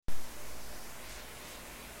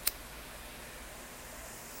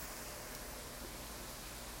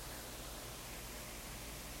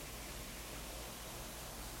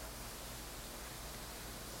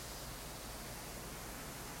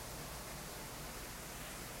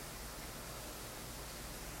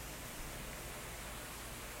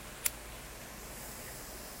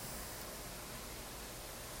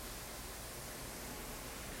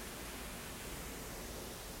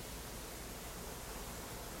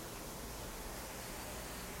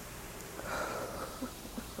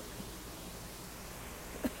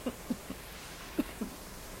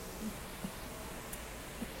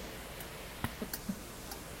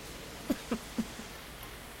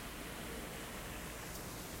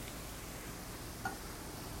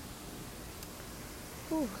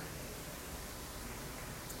Whew.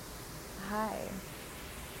 Hi,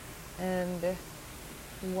 and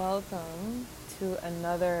welcome to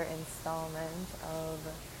another installment of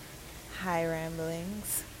High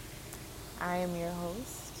Ramblings. I am your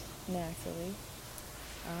host, Natalie.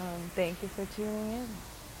 Thank you for tuning in.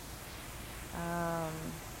 Um,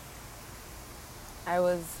 I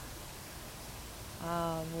was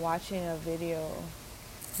watching a video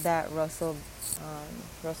that Russell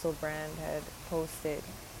Brand had posted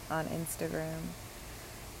on Instagram.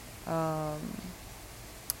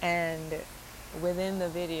 And within the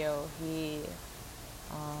video, he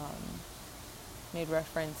made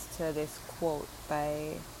reference to this quote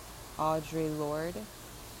by Audre Lorde.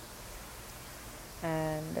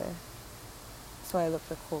 And so I looked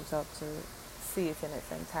the quote up to see it in its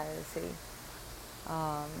entirety.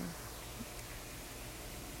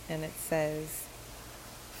 And it says,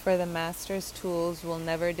 "For the master's tools will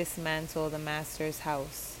never dismantle the master's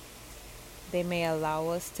house. They may allow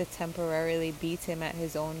us to temporarily beat him at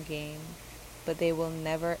his own game, but they will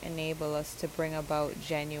never enable us to bring about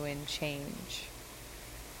genuine change."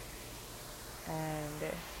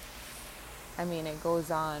 And I mean, it goes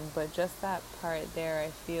on, but just that part there, I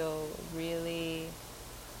feel really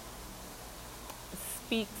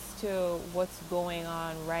speaks to what's going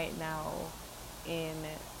on right now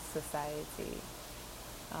in society.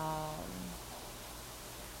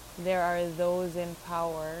 There are those in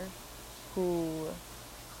power who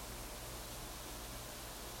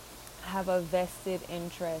have a vested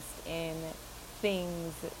interest in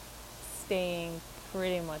things staying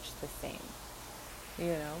pretty much the same,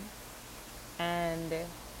 you know? And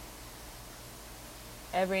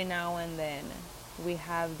every now and then we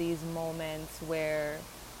have these moments where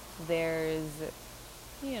there's,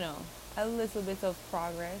 a little bit of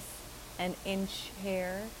progress, an inch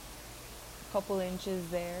here, a couple inches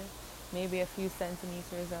there, maybe a few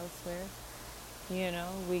centimeters elsewhere.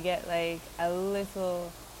 We get like a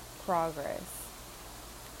little progress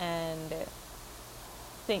and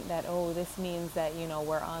think that, oh, this means that,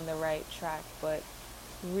 we're on the right track. But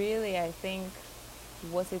really, I think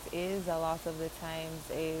what it is a lot of the times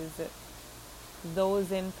is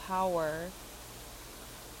those in power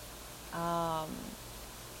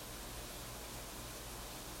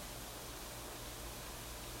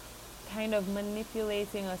kind of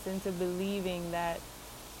manipulating us into believing that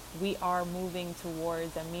we are moving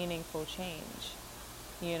towards a meaningful change.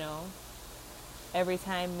 Every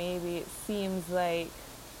time maybe it seems like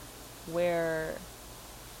we're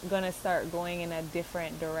gonna start going in a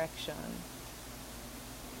different direction,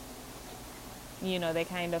 they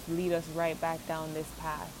kind of lead us right back down this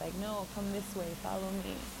path. Like, no, come this way, follow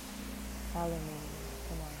me, come on,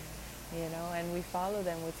 and we follow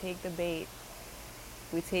them. We take the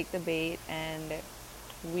bait, and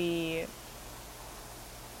we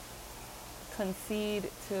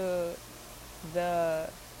concede to the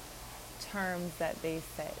terms that they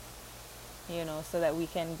set, so that we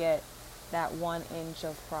can get that 1 inch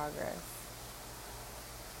of progress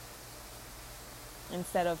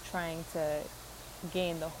instead of trying to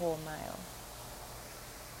gain the whole mile,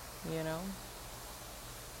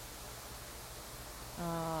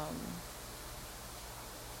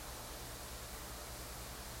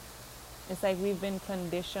 It's like we've been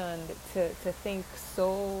conditioned to think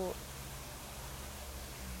so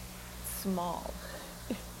small,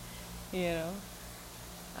 you know.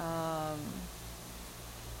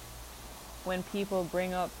 When people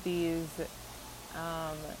bring up these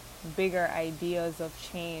bigger ideas of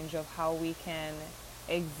change, of how we can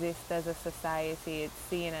exist as a society, it's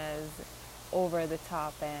seen as over the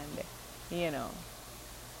top and,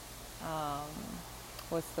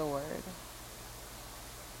 what's the word?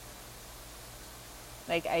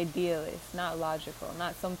 Like idealist, not logical,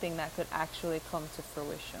 not something that could actually come to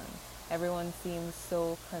fruition. Everyone seems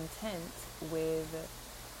so content with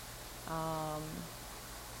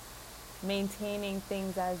maintaining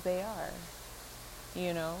things as they are.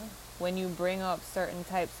 When you bring up certain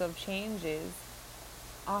types of changes,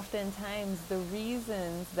 oftentimes the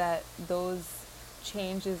reasons that those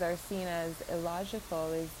changes are seen as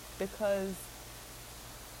illogical is because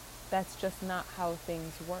that's just not how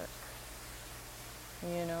things work.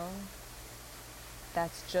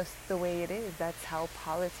 That's just the way it is. That's how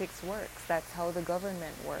politics works. That's how the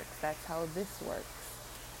government works. That's how this works.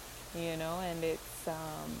 And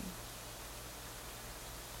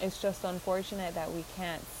it's just unfortunate that we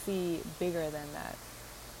can't see bigger than that.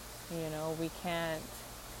 We can't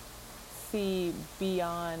see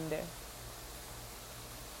beyond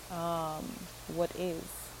what is.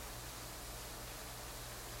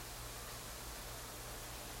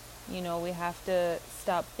 We have to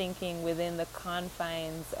stop thinking within the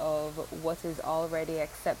confines of what is already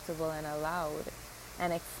acceptable and allowed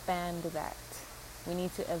and expand that. We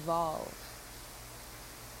need to evolve.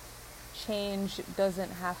 Change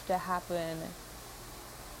doesn't have to happen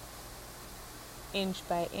inch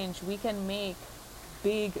by inch. We can make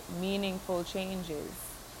big, meaningful changes.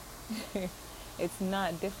 It's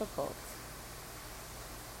not difficult.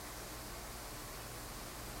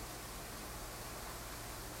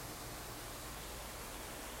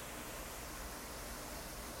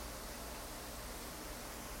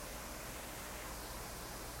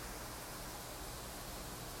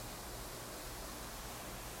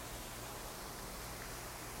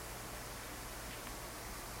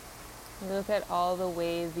 You look at all the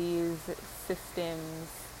way these systems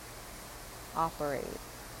operate,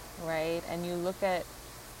 right? And you look at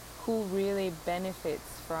who really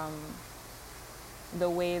benefits from the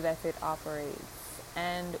way that it operates.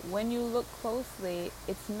 And when you look closely,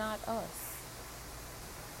 it's not us.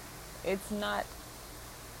 It's not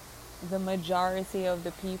the majority of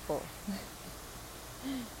the people.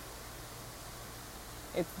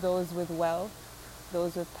 It's those with wealth,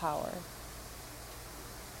 those with power.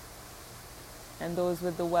 And those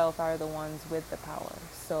with the wealth are the ones with the power.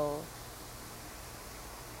 So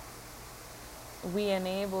we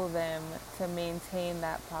enable them to maintain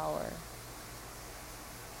that power.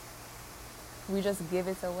 We just give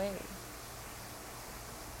it away.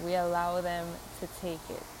 We allow them to take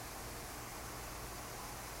it.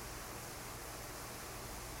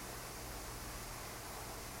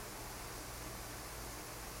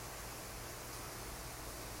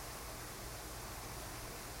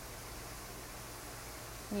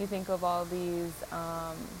 You think of all these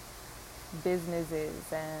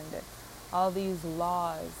businesses and all these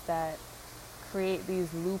laws that create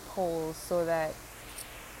these loopholes so that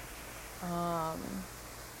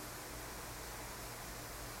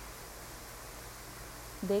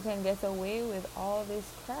they can get away with all this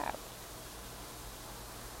crap.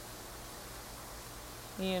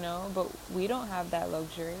 But we don't have that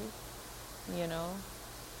luxury.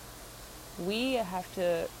 We have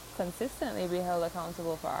to consistently be held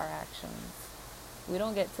accountable for our actions. We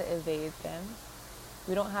don't get to evade them.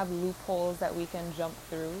 We don't have loopholes that we can jump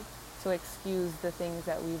through to excuse the things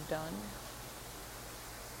that we've done.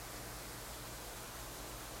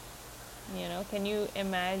 Can you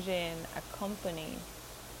imagine a company,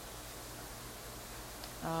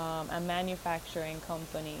 a manufacturing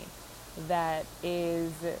company that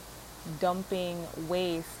is dumping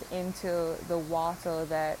waste into the water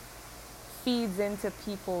that feeds into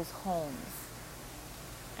people's homes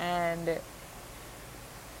and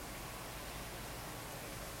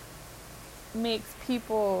makes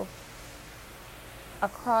people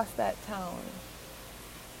across that town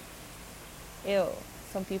ill?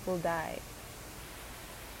 Some people die.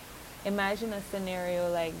 Imagine a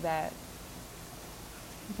scenario like that.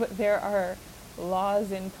 But there are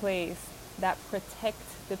laws in place that protect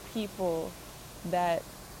the people that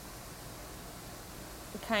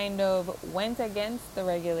kind of went against the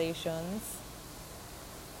regulations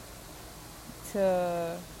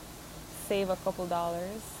to save a couple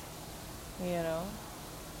dollars, I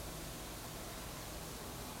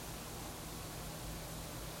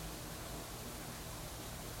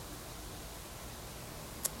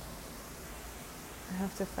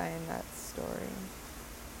have to find that story.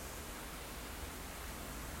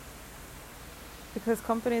 Because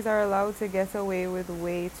companies are allowed to get away with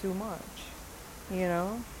way too much,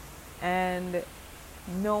 and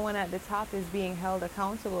no one at the top is being held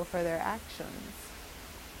accountable for their actions.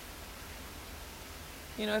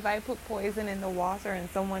 If I put poison in the water and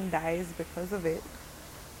someone dies because of it,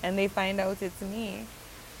 and they find out it's me,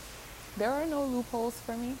 there are no loopholes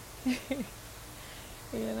for me,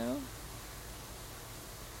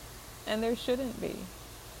 and there shouldn't be.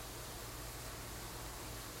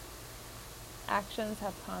 Actions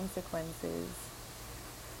have consequences.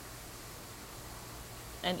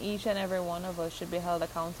 And each and every one of us should be held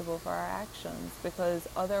accountable for our actions, because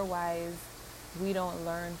otherwise we don't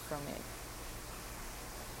learn from it.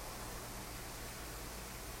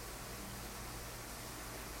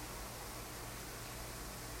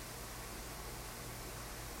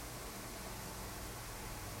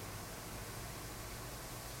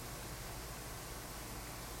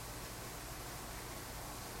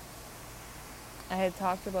 I had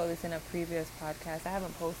talked about this in a previous podcast. I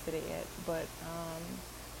haven't posted it yet, but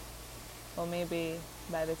well, maybe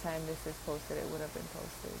by the time this is posted, it would have been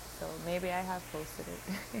posted. So maybe I have posted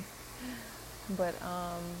it. But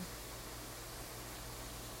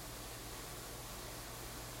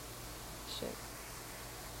shit.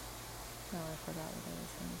 No, I forgot what I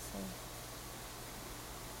was going to say.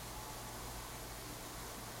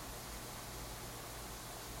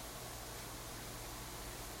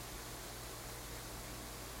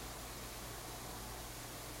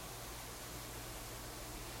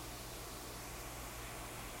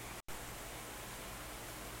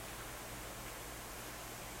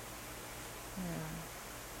 Yeah,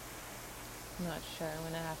 I'm not sure. I'm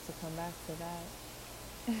going to have to come back to that.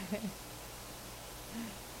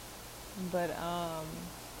 But,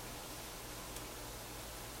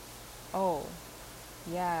 oh,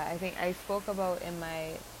 yeah, I think I spoke about in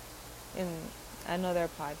another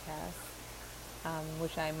podcast,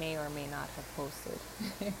 which I may or may not have posted,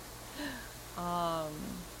 um,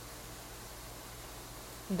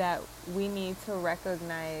 that we need to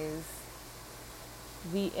recognize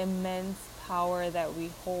the immense power that we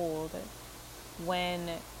hold when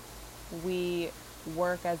we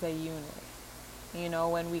work as a unit,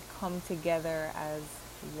 when we come together as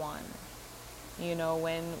one,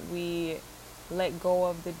 when we let go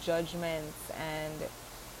of the judgments and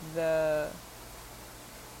the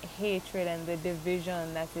hatred and the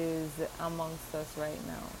division that is amongst us right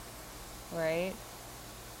now, right?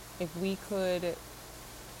 If we could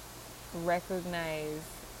recognize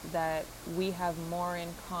that we have more in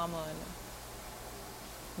common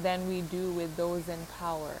than we do with those in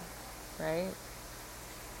power, right?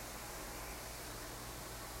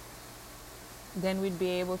 Then we'd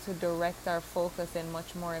be able to direct our focus in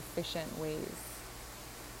much more efficient ways,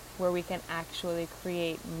 where we can actually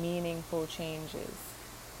create meaningful changes,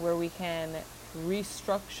 where we can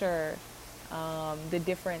restructure the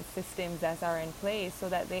different systems that are in place so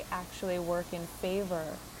that they actually work in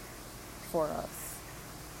favor for us,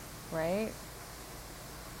 right?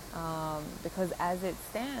 Because as it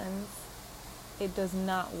stands, it does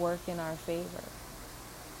not work in our favor.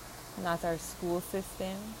 Not our school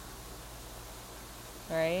system,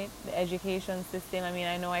 right? The education system. I mean,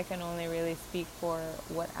 I know I can only really speak for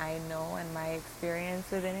what I know and my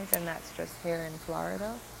experience within it, and that's just here in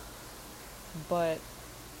Florida. But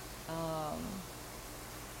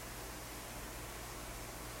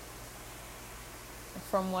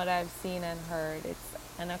from what I've seen and heard, it's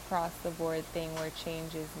an across the board thing where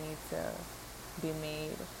changes need to be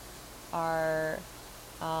made. Our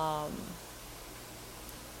law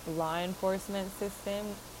enforcement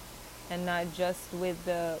system, and not just with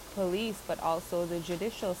the police, but also the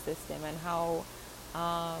judicial system and how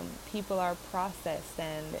people are processed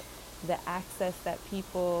and the access that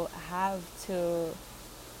people have to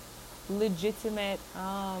legitimate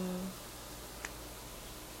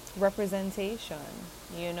representation.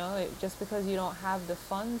 Just because you don't have the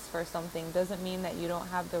funds for something doesn't mean that you don't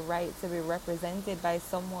have the right to be represented by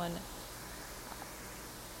someone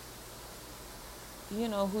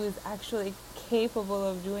who is actually capable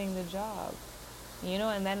of doing the job,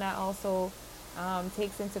 and then that also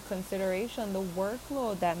takes into consideration the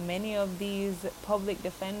workload that many of these public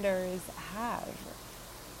defenders have.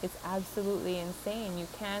 It's absolutely insane. You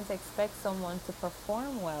can't expect someone to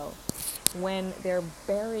perform well when they're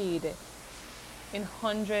buried in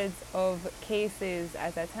hundreds of cases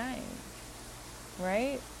at a time,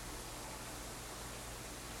 right?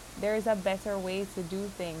 There's a better way to do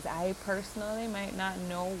things. I personally might not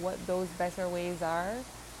know what those better ways are,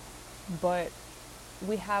 but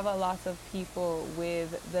we have a lot of people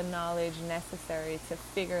with the knowledge necessary to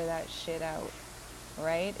figure that shit out,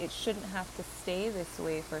 right? It shouldn't have to stay this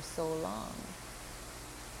way for so long.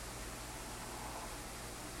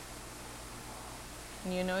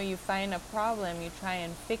 You find a problem, you try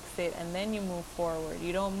and fix it, and then you move forward.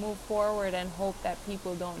 You don't move forward and hope that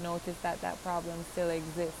people don't notice that that problem still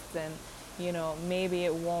exists, and maybe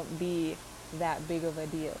it won't be that big of a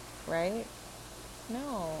deal, right?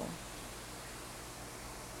 No.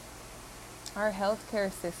 Our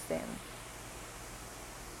healthcare system,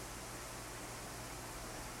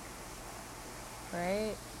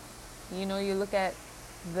 right? You look at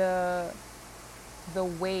the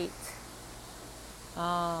weight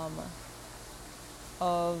of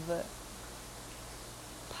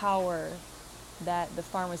power that the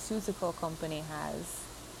pharmaceutical company has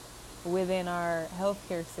within our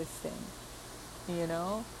healthcare system,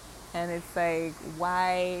 and it's like,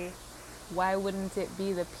 why wouldn't it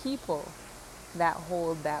be the people that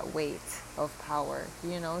hold that weight of power,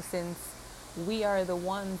 since we are the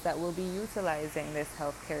ones that will be utilizing this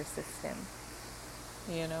healthcare system,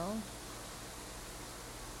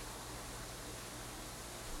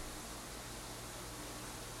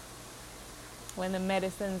 when the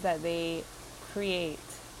medicines that they create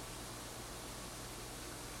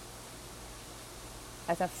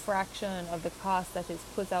at a fraction of the cost that is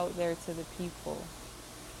put out there to the people,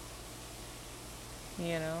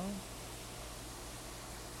 you know?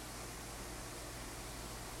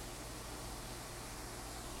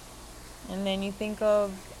 And then you think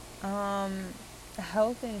of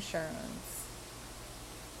health insurance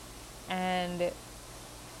and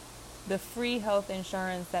the free health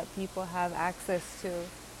insurance that people have access to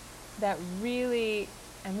that really,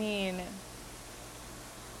 I mean,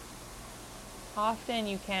 often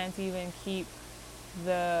you can't even keep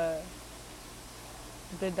the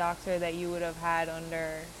doctor that you would have had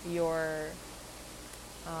under your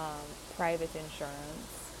private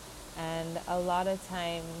insurance. And a lot of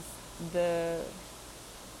times the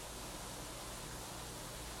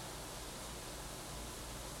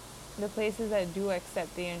places that do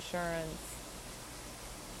accept the insurance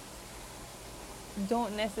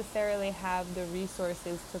don't necessarily have the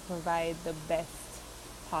resources to provide the best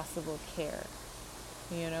possible care,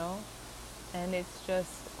 you know? And it's just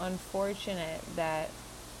unfortunate that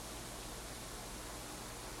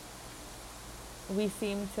we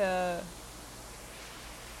seem to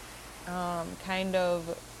kind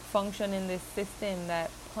of function in this system that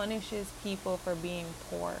punishes people for being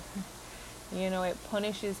poor. You know, it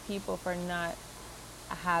punishes people for not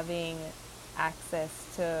having access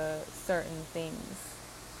to certain things,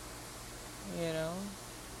 you know?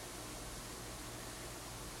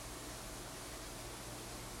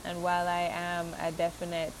 And while I am a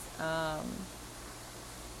definite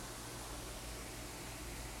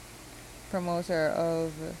promoter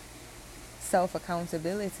of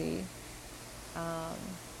self-accountability,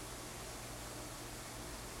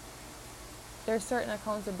 there's certain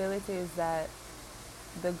accountabilities that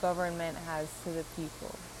the government has to the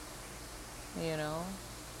people, you know?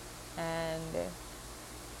 And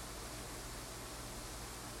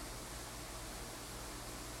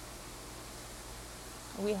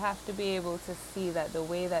we have to be able to see that the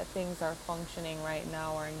way that things are functioning right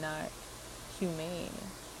now are not humane,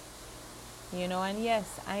 you know? And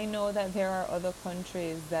yes, I know that there are other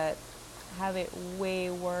countries that have it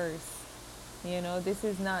way worse. You know, this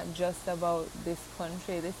is not just about this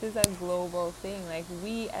country. This is a global thing. Like,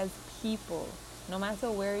 we as people, no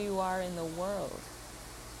matter where you are in the world,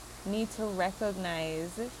 need to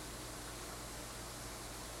recognize,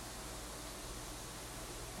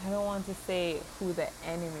 I don't want to say who the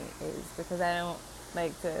enemy is, because I don't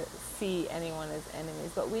like to see anyone as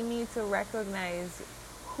enemies, but we need to recognize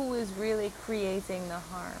who is really creating the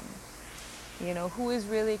harm. You know, who is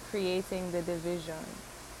really creating the division.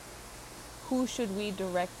 Who should we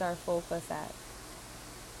direct our focus at?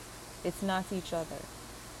 It's not each other.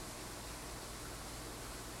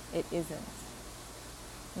 It isn't.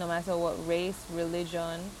 No matter what race,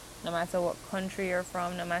 religion, no matter what country you're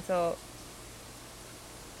from, no matter...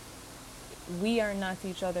 We are not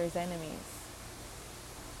each other's enemies.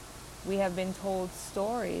 We have been told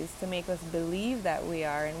stories to make us believe that we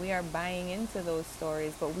are, and we are buying into those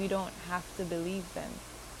stories, but we don't have to believe them.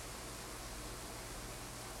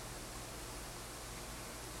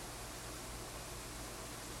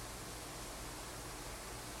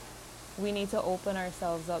 We need to open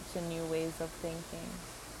ourselves up to new ways of thinking.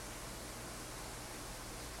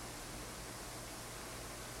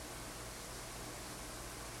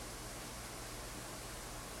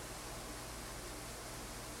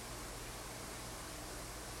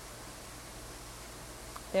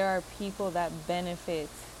 There are people that benefit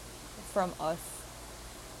from us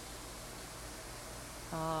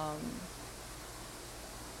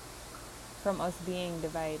being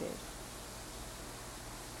divided.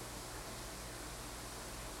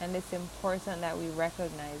 And it's important that we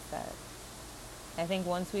recognize that. I think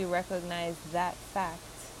once we recognize that fact,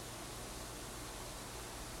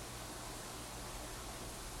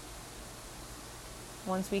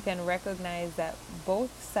 once we can recognize that both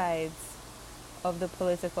sides of the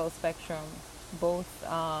political spectrum, both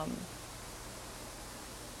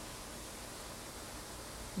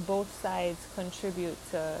sides contribute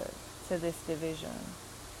to this division.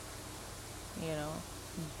 You know,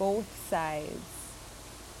 both sides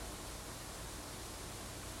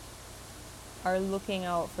are looking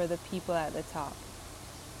out for the people at the top.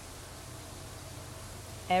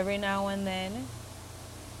 Every now and then,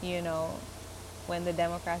 you know, when the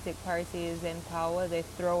Democratic Party is in power, they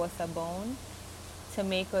throw us a bone to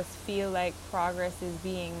make us feel like progress is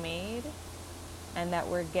being made and that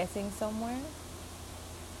we're getting somewhere,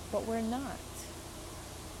 but we're not.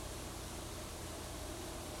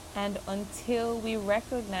 And until we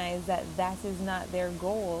recognize that that is not their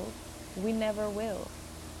goal, we never will.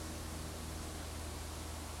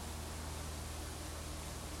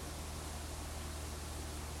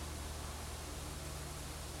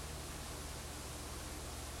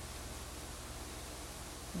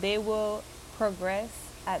 They will progress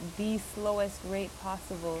at the slowest rate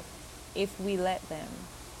possible if we let them.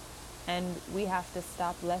 And we have to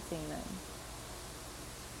stop letting them.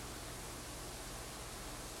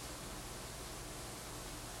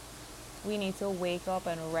 We need to wake up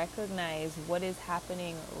and recognize what is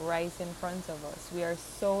happening right in front of us. We are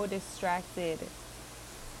so distracted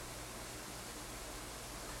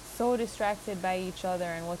by each other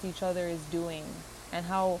and what each other is doing, and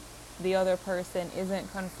how the other person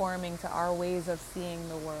isn't conforming to our ways of seeing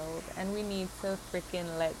the world. And we need to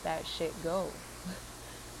freaking let that shit go.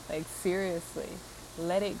 Like, seriously,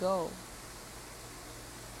 let it go.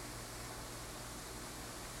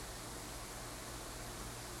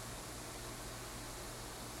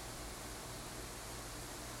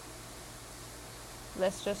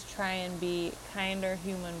 Let's just try and be kinder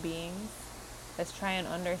human beings. Let's try and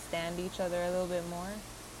understand each other a little bit more,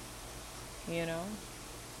 you know?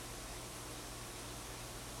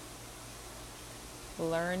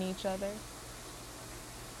 Learn each other.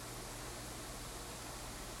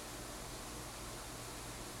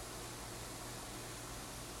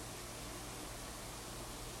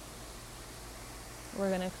 We're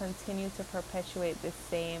going to continue to perpetuate the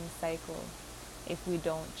same cycle if we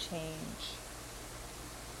don't change.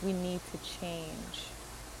 We need to change.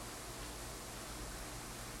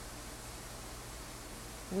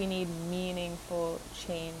 We need meaningful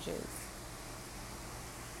changes.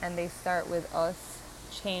 And they start with us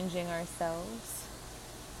changing ourselves.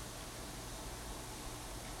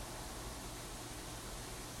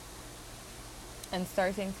 And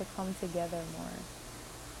starting to come together more.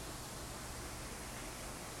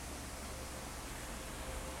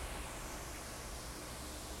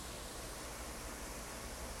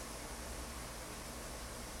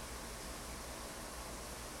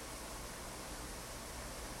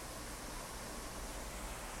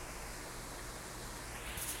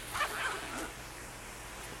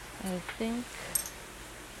 I think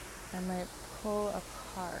I might pull a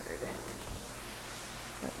card.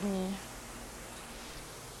 Let me...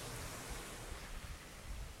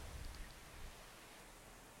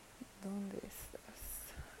 ¿Dónde estás?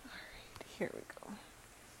 Alright, here we go.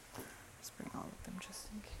 Let's bring all of them just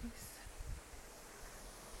in case.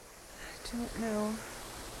 I don't know.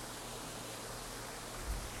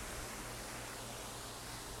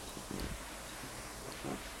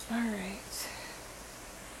 Alright.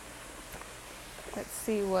 Let's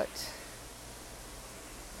see what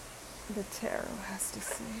the tarot has to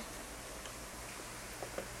say.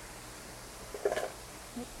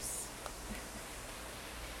 Oops.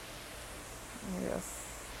 Yes.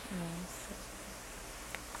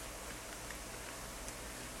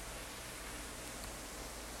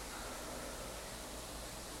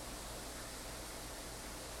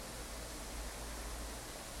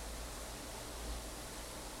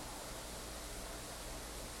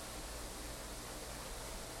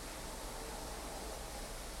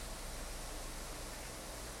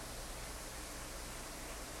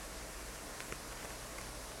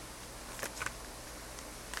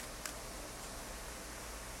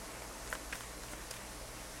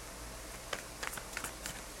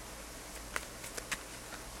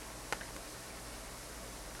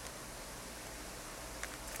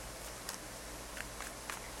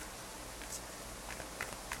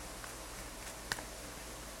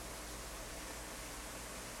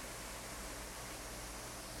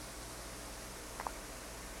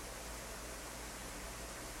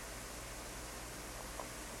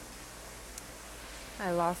 I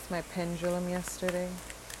lost my pendulum yesterday.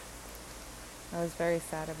 I was very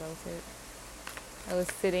sad about it. I was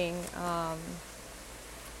sitting,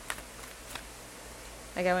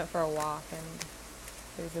 like I went for a walk, and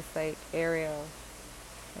there's this like area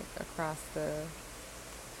like across the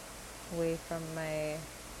way from my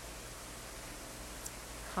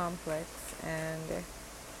complex, and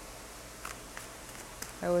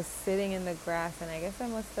I was sitting in the grass, and I guess I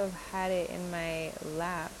must have had it in my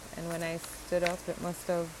lap, and when I stood up it must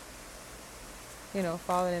have, you know,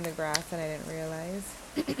 fallen in the grass, and I didn't realize.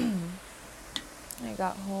 I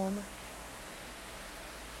got home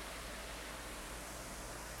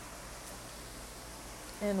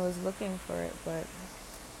and was looking for it, but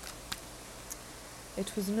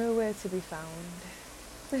it was nowhere to be found.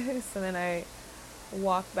 So then I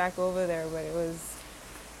walked back over there, but it was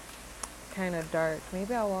kind of dark.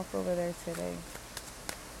 Maybe I'll walk over there today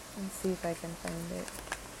and see if I can find it.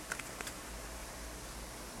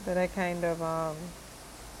 But I kind of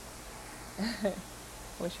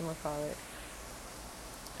whatchamacallit,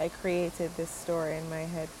 I created this story in my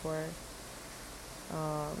head for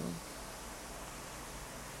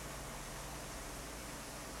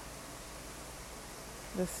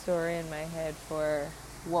the story in my head for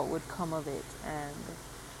what would come of it, and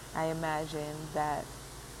I imagine that,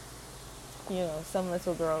 some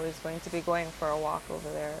little girl is going to be going for a walk over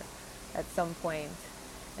there at some point,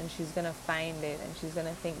 and she's going to find it, and she's going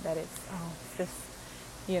to think that it's this,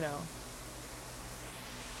 you know,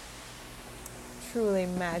 truly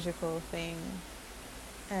magical thing,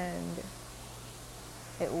 and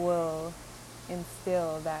it will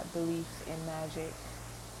instill that belief in magic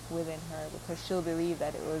within her, because she'll believe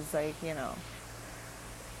that it was like,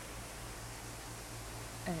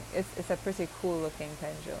 and it's a pretty cool looking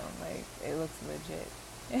pendulum. Like, it looks legit.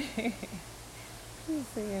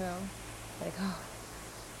 So, like,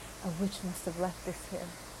 a witch must have left this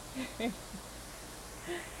here.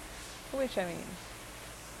 Which, I mean,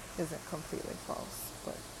 isn't completely false,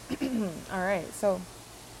 but all right. So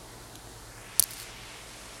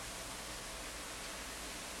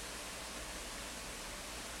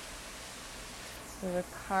the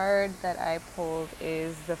card that I pulled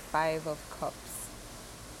is the Five of Cups.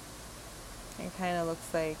 It kind of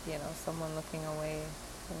looks like, someone looking away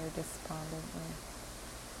very despondently.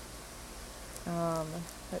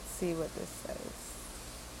 Let's see what this says.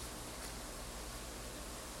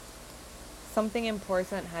 Something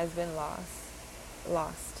important has been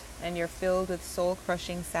lost, and you're filled with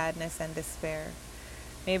soul-crushing sadness and despair.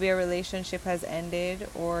 Maybe a relationship has ended,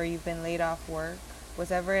 or you've been laid off work.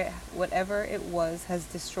 Whatever it was has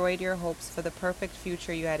destroyed your hopes for the perfect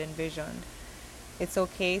future you had envisioned. It's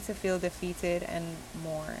okay to feel defeated and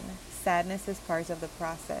mourn. Sadness is part of the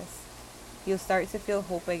process. You'll start to feel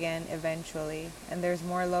hope again eventually, and there's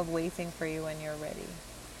more love waiting for you when you're ready.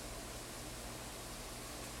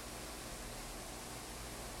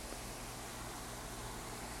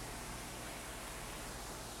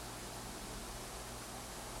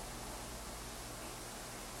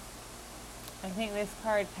 I think this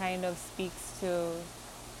card kind of speaks to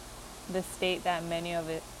the state that many of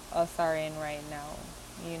us are in right now.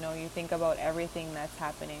 You think about everything that's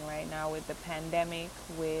happening right now with the pandemic,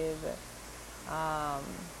 with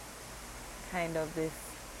kind of this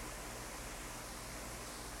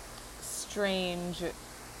strange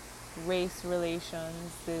race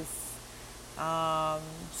relations, this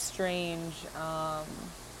strange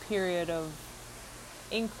period of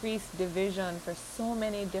increased division for so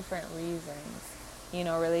many different reasons,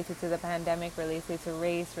 related to the pandemic, related to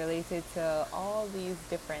race, related to all these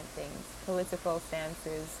different things, political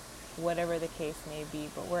stances, whatever the case may be.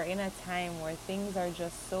 But we're in a time where things are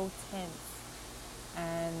just so tense.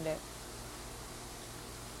 And,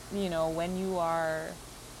 when you are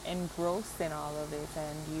engrossed in all of it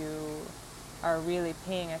and you are really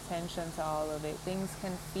paying attention to all of it, things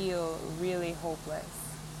can feel really hopeless,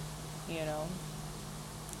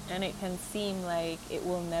 and it can seem like it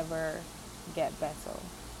will never get better.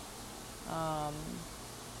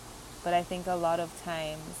 But I think a lot of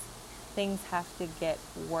times things have to get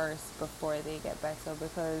worse before they get better,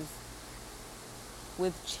 because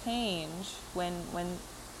with change, when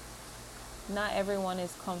not everyone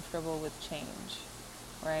is comfortable with change,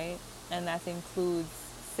 right? And that includes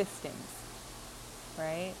systems,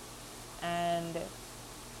 right? And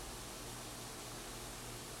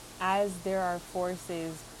as there are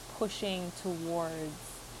forces pushing towards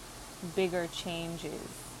bigger changes,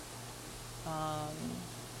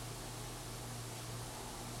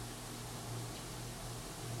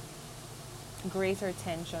 greater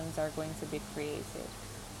tensions are going to be created.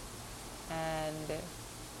 And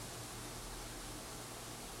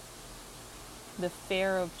the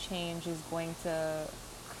fear of change is going to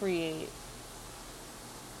create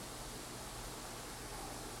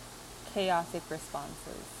chaotic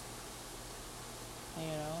responses,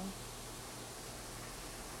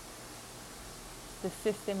 The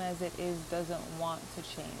system as it is doesn't want to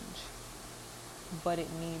change, but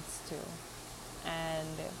it needs to.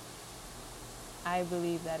 And I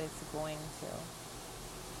believe that it's going to.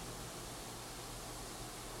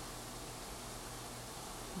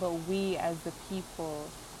 But we as the people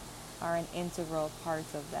are an integral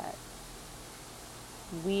part of that.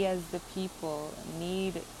 We as the people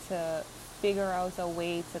need to figure out a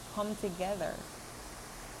way to come together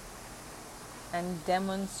and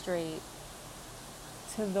demonstrate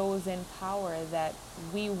to those in power that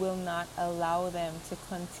we will not allow them to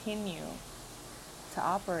continue to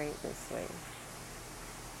operate this way.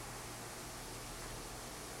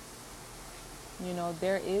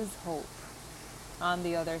 There is hope on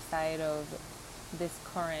the other side of this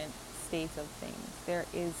current state of things. There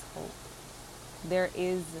is hope. There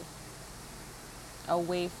is a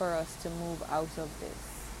way for us to move out of this.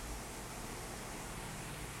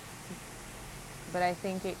 But I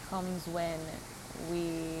think it comes when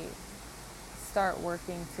we start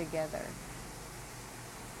working together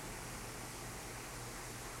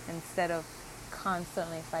instead of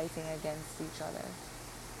constantly fighting against each other.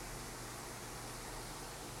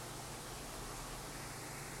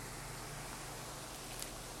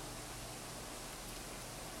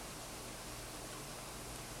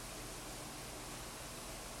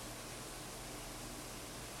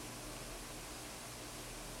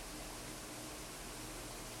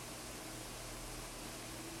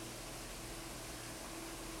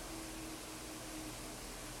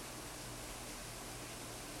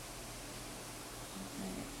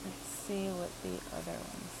 See what the other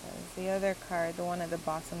one says. The other card, the one at the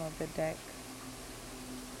bottom of the deck,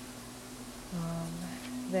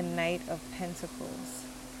 the Knight of Pentacles.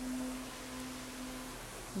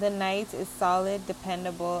 The Knight is solid,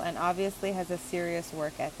 dependable, and obviously has a serious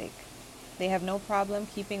work ethic. They have no problem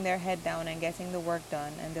keeping their head down and getting the work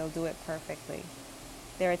done, and they'll do it perfectly.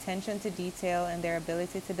 Their attention to detail and their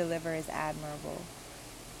ability to deliver is admirable.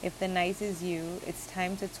 If the Knight is you, it's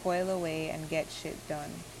time to toil away and get shit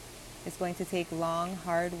done. It's going to take long,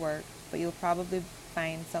 hard work, but you'll probably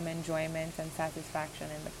find some enjoyment and satisfaction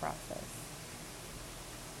in the process.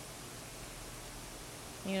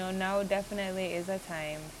 You know, now definitely is a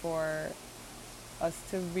time for us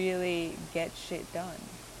to really get shit done.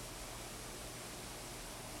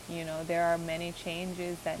 You know, there are many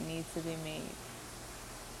changes that need to be made.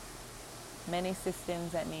 Many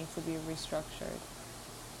systems that need to be restructured.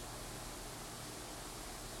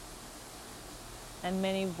 And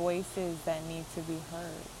many voices that need to be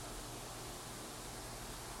heard.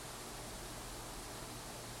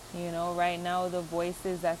 You know, right now the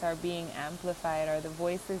voices that are being amplified are the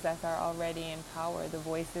voices that are already in power, the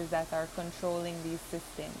voices that are controlling these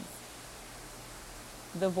systems,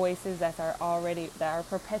 the voices that are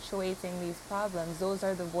perpetuating these problems. Those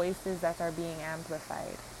are the voices that are being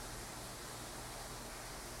amplified.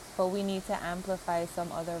 But we need to amplify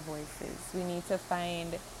some other voices. We need to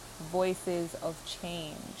find voices of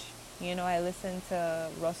change. You know, I listen to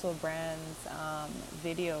Russell Brand's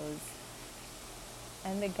videos,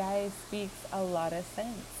 and the guy speaks a lot of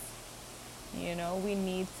sense. You know, we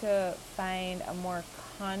need to find a more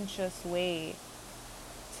conscious way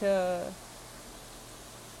to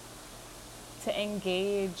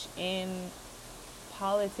engage in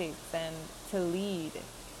politics and to lead,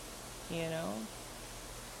 you know.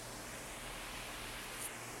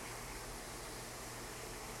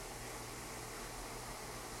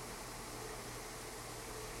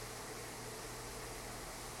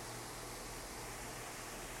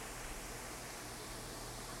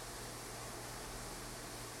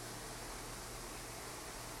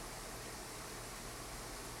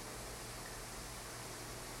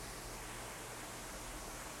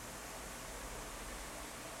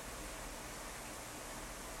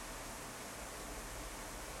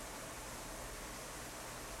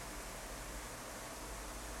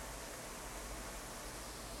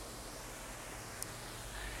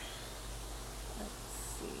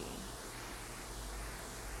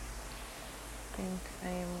 I think I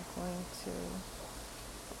am going to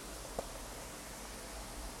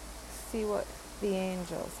see what the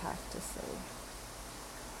angels have to say.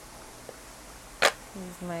 This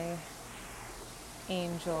is my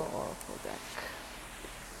angel oracle deck.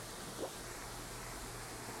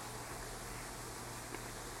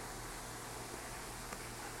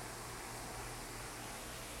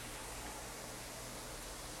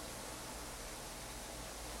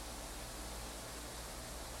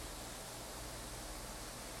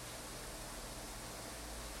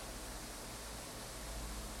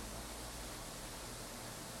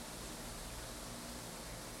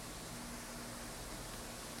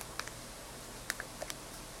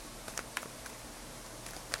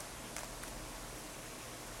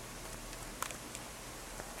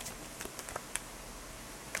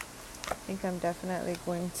 I think I'm definitely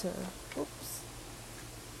going to, oops.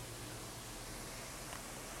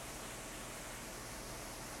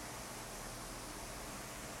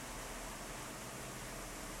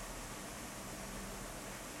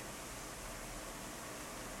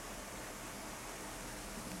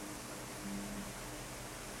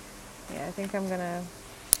 Yeah, I think I'm gonna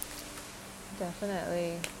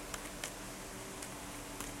definitely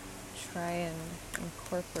try and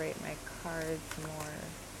incorporate my cards more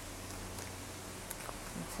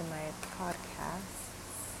into my podcasts.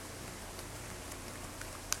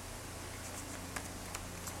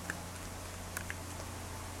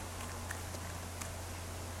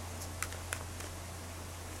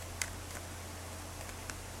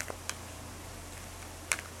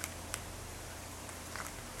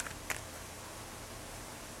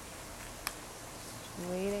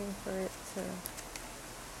 Waiting for it to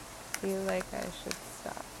like I should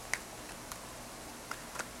stop.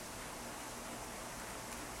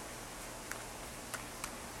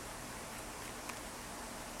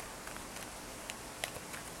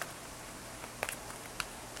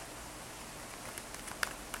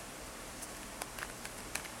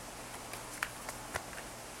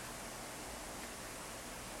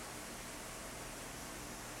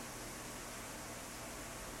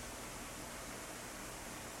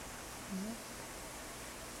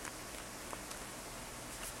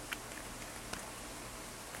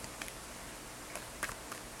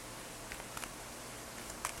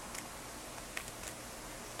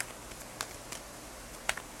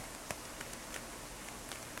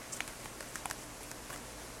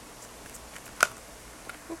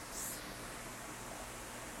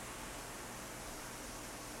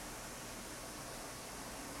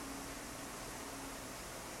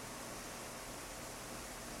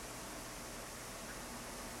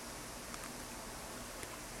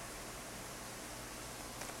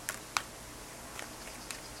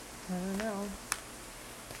 I don't know.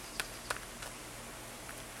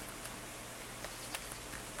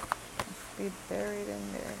 Must be buried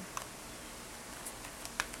in there.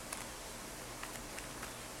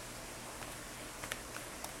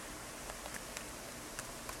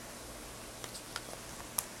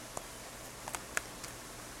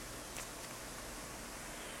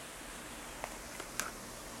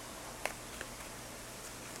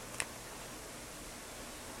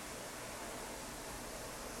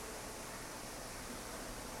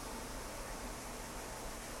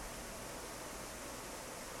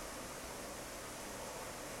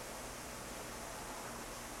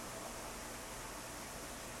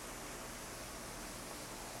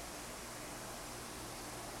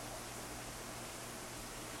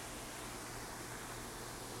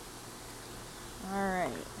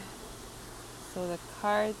 Alright, so the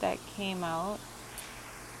card that came out,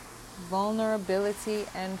 vulnerability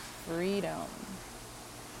and freedom.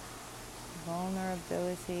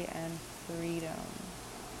 Vulnerability and freedom.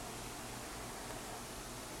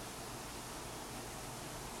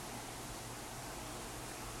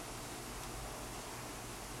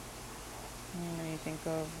 And when you think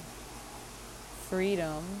of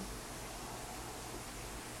freedom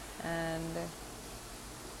and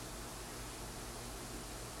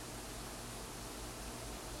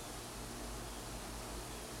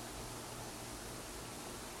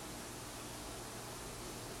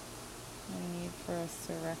we need for us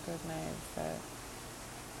to recognize that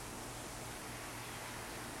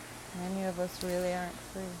many of us really aren't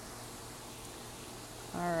free.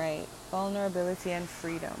 Alright, vulnerability and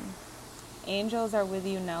freedom. Angels are with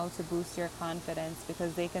you now to boost your confidence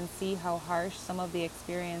because they can see how harsh some of the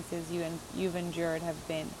experiences you've endured have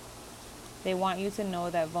been. They want you to know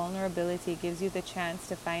that vulnerability gives you the chance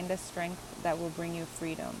to find a strength that will bring you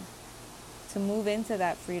freedom. To move into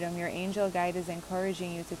that freedom, your angel guide is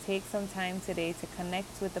encouraging you to take some time today to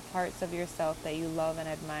connect with the parts of yourself that you love and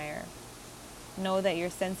admire. Know that your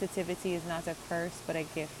sensitivity is not a curse, but a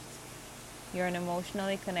gift. You're an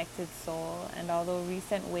emotionally connected soul, and although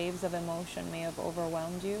recent waves of emotion may have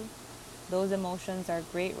overwhelmed you, those emotions are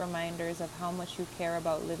great reminders of how much you care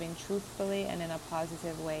about living truthfully and in a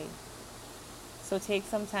positive way. So take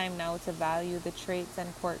some time now to value the traits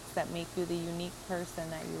and quirks that make you the unique person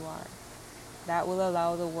that you are. That will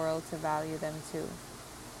allow the world to value them too.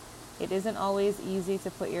 It isn't always easy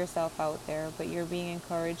to put yourself out there, but you're being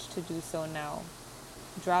encouraged to do so now.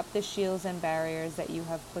 Drop the shields and barriers that you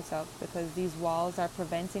have put up because these walls are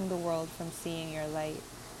preventing the world from seeing your light.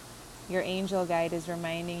 Your angel guide is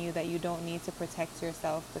reminding you that you don't need to protect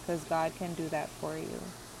yourself because God can do that for you.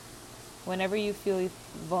 Whenever you feel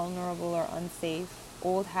vulnerable or unsafe,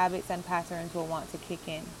 old habits and patterns will want to kick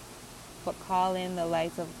in. But call in the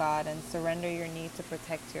light of God and surrender your need to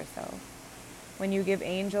protect yourself. When you give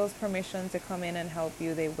angels permission to come in and help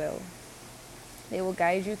you, they will. They will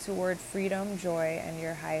guide you toward freedom, joy, and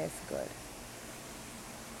your highest good.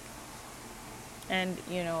 And,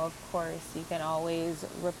 of course, you can always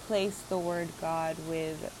replace the word God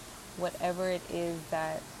with whatever it is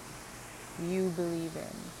that you believe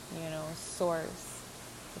in, source,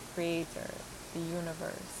 the creator, the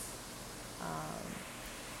universe,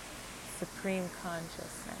 supreme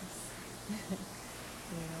consciousness,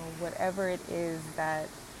 whatever it is that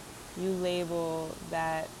you label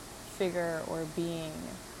that figure or being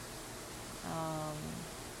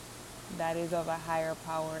that is of a higher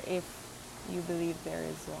power, if you believe there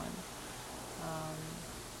is one.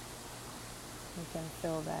 You can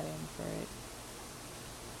fill that in for it.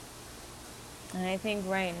 And I think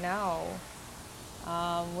right now,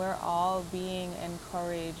 we're all being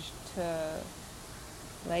encouraged to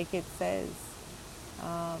like it says.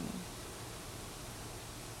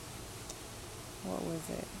 What was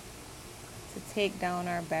it? To take down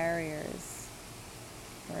our barriers,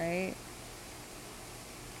 right?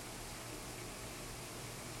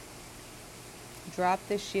 Drop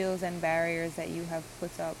the shields and barriers that you have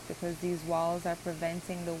put up, because these walls are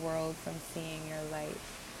preventing the world from seeing your light.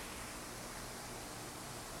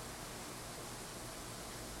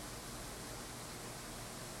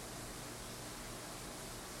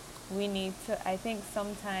 We need to, I think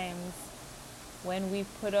sometimes when we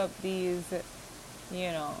put up these,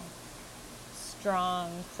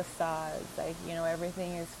 strong facades, like,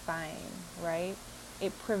 everything is fine, right?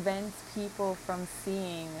 It prevents people from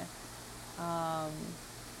seeing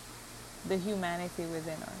the humanity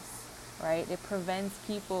within us, right? It prevents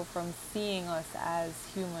people from seeing us as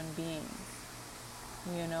human beings.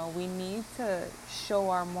 We need to show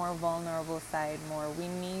our more vulnerable side more. We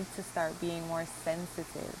need to start being more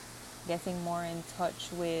sensitive, getting more in touch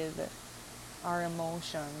with our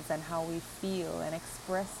emotions and how we feel, and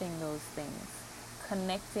expressing those things,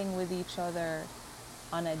 connecting with each other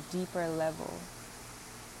on a deeper level,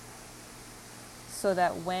 so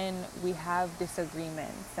that when we have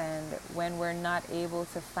disagreements and when we're not able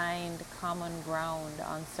to find common ground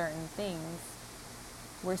on certain things,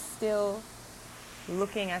 we're still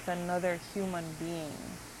looking at another human being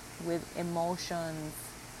with emotions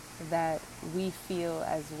that we feel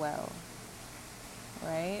as well,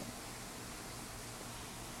 right?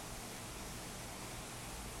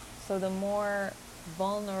 So the more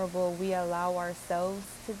vulnerable we allow ourselves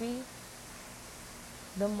to be,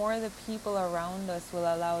 the more the people around us will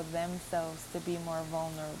allow themselves to be more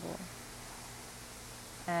vulnerable.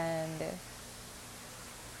 And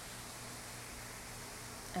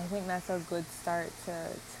I think that's a good start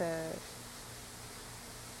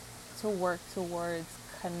to work towards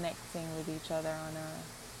connecting with each other on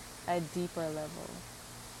a deeper level,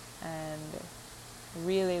 and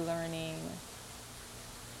really learning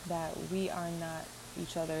that we are not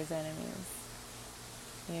each other's enemies.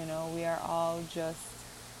 We are all just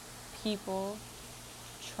people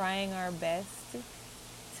trying our best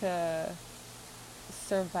to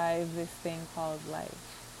survive this thing called life,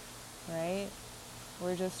 right?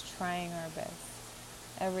 We're just trying our best,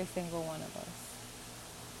 every single one of us.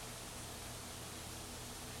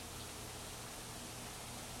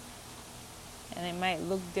 And it might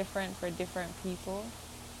look different for different people,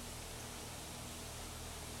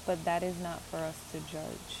 but that is not for us to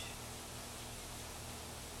judge.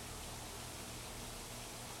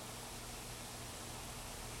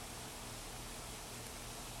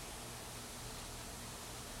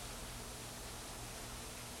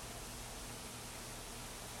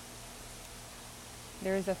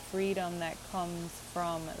 There is a freedom that comes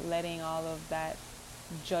from letting all of that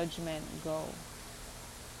judgment go,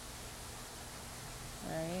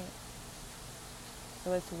 right? So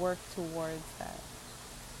let's work towards that.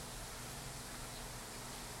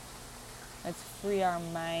 Let's free our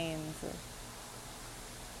minds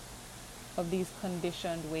of these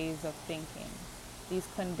conditioned ways of thinking, these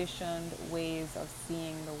conditioned ways of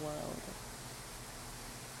seeing the world.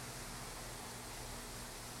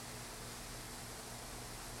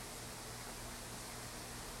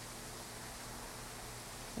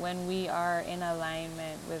 When we are in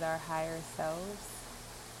alignment with our higher selves,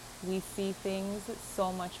 we see things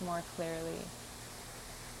so much more clearly.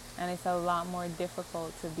 And it's a lot more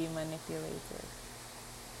difficult to be manipulated.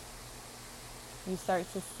 You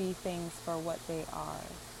start to see things for what they are.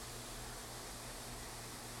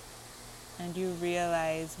 And you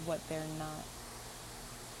realize what they're not.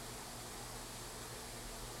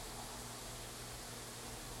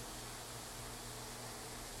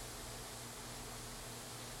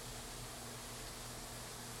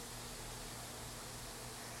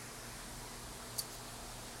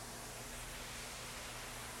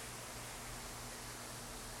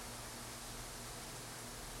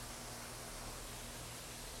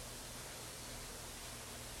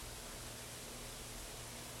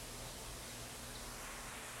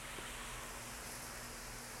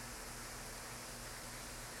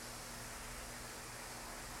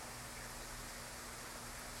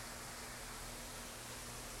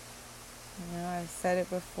 I've said it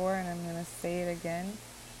before and I'm going to say it again.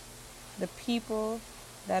 The people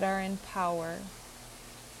that are in power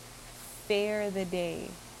fear the day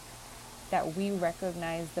that we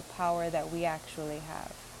recognize the power that we actually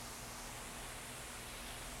have.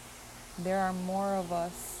 There are more of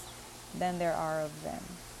us than there are of them.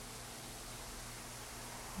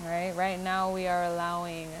 Right? Right now we are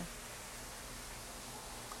allowing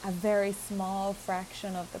a very small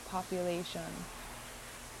fraction of the population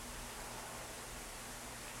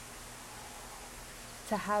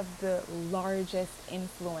to have the largest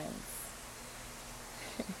influence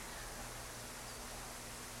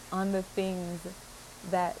on the things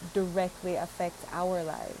that directly affect our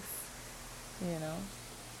lives, you know?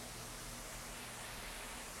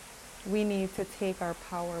 We need to take our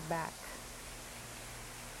power back.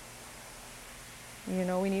 You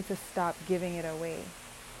know, we need to stop giving it away.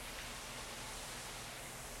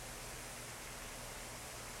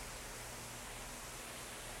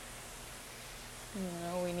 You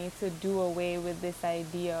know, we need to do away with this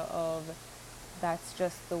idea of that's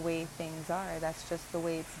just the way things are. That's just the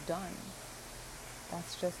way it's done.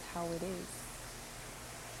 That's just how it is.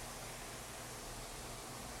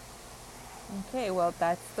 Okay, well,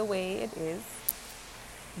 that's the way it is.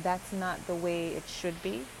 That's not the way it should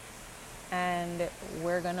be. And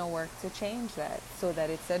we're going to work to change that so that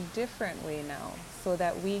it's a different way now, so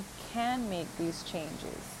that we can make these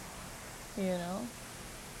changes, you know?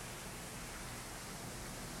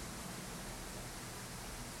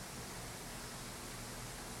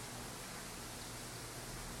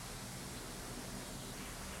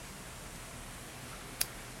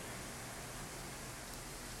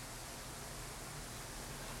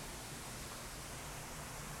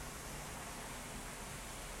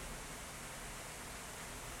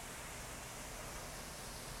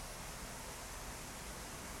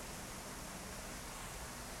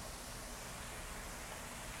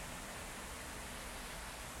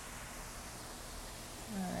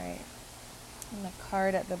 And the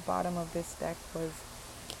card at the bottom of this deck was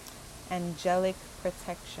Angelic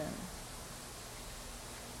Protection.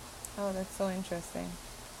 Oh, that's so interesting.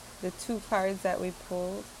 The two cards that we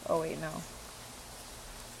pulled. Oh, wait, no.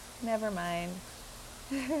 Never mind.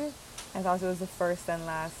 I thought it was the first and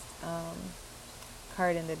last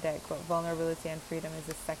card in the deck, but Vulnerability and Freedom is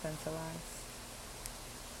the second to last.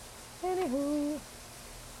 Anywho.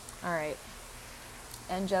 Alright.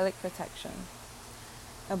 Angelic Protection.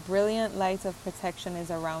 A brilliant light of protection is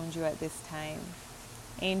around you at this time.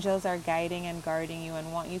 Angels are guiding and guarding you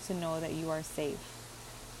and want you to know that you are safe.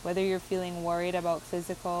 Whether you're feeling worried about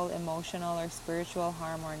physical, emotional, or spiritual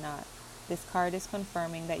harm or not, this card is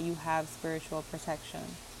confirming that you have spiritual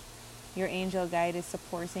protection. Your angel guide is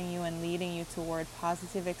supporting you and leading you toward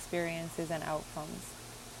positive experiences and outcomes.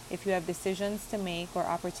 If you have decisions to make or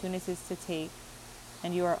opportunities to take,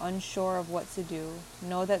 and you are unsure of what to do,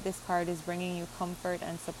 know that this card is bringing you comfort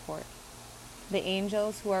and support. The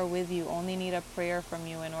angels who are with you only need a prayer from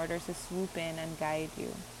you in order to swoop in and guide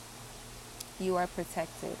you. You are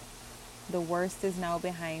protected. The worst is now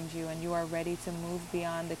behind you, and you are ready to move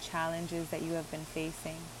beyond the challenges that you have been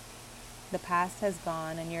facing. The past has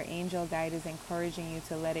gone, and your angel guide is encouraging you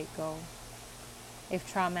to let it go.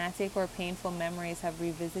 If traumatic or painful memories have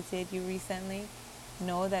revisited you recently,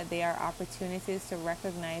 know that they are opportunities to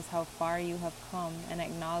recognize how far you have come and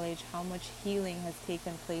acknowledge how much healing has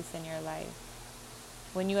taken place in your life.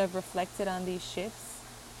 When you have reflected on these shifts,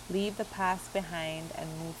 leave the past behind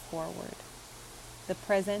and move forward. The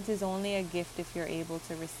present is only a gift if you're able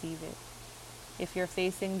to receive it. If you're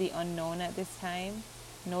facing the unknown at this time,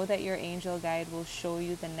 know that your angel guide will show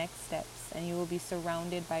you the next steps, and you will be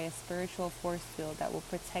surrounded by a spiritual force field that will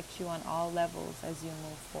protect you on all levels as you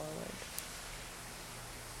move forward.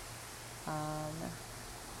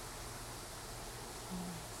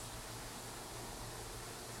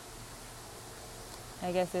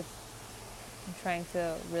 I guess if I'm trying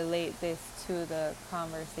to relate this to the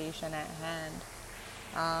conversation at hand,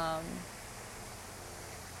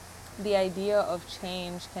 the idea of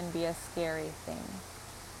change can be a scary thing.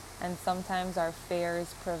 And sometimes our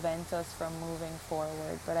fears prevent us from moving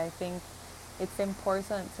forward. But I think it's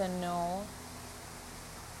important to know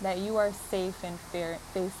that you are safe in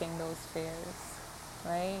facing those fears,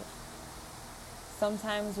 right?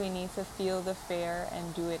 Sometimes we need to feel the fear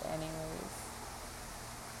and do it anyways.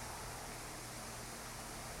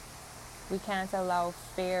 We can't allow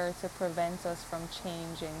fear to prevent us from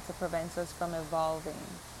changing, to prevent us from evolving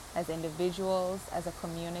as individuals, as a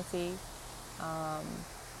community.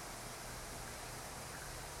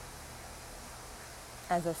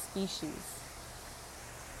 As a species.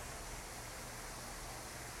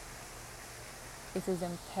 It is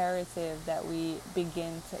imperative that we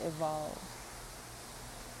begin to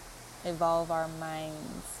evolve our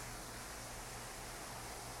minds,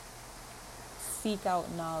 seek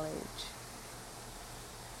out knowledge,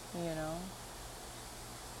 you know.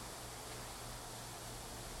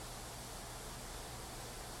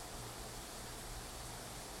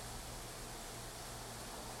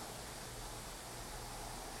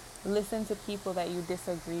 Listen to people that you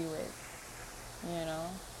disagree with, you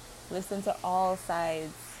know. Listen to all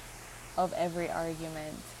sides of every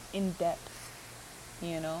argument in depth.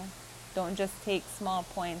 you know. Don't just take small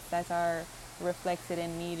points that are reflected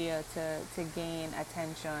in media to gain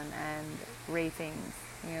attention and ratings,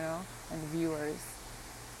 you know, and viewers.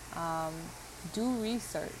 Do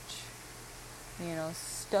research, you know,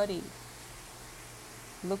 study,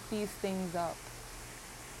 look these things up,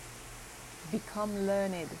 become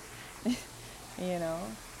learned, you know.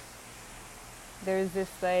 There's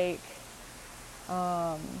this like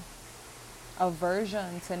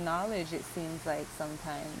aversion to knowledge, it seems like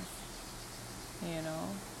sometimes, you know.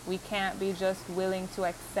 We can't be just willing to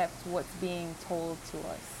accept what's being told to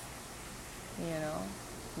us, you know.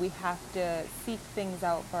 We have to seek things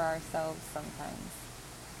out for ourselves sometimes.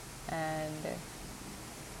 And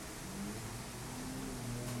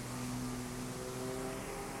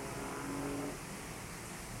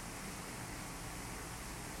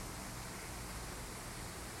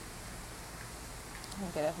I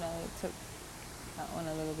think I definitely took that one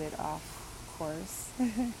a little bit off course.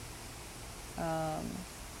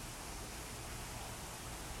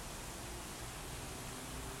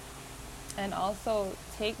 And also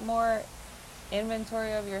take more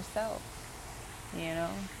inventory of yourself, you know.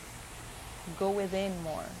 Go within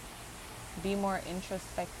more. Be more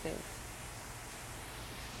introspective.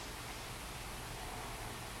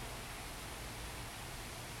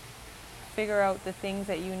 Figure out the things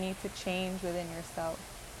that you need to change within yourself.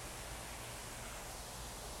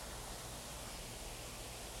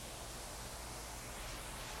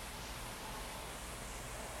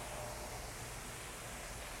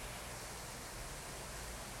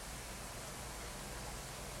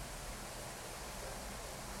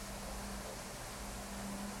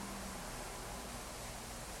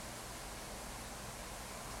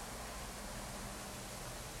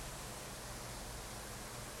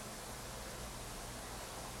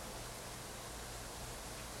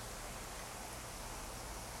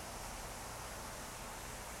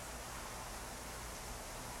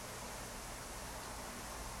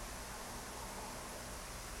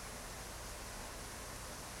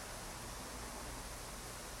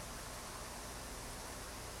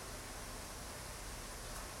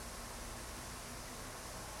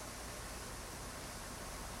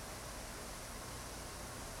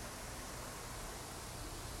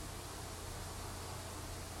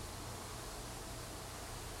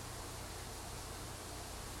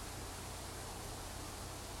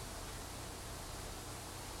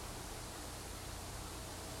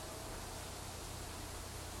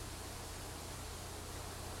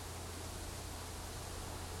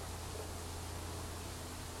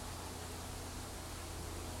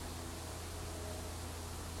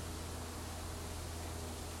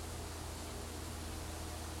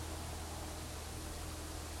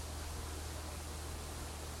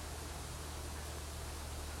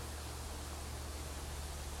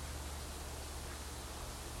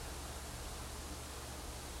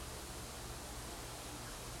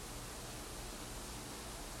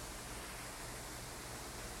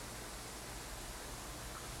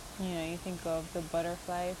 You know, you think of the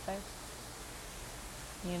butterfly effect,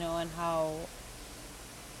 you know, and how,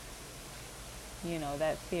 you know,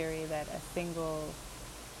 that theory that a single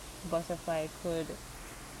butterfly could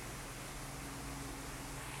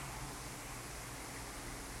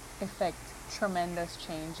affect tremendous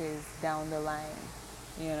changes down the line,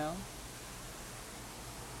 you know.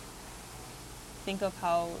 Think of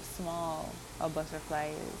how small a butterfly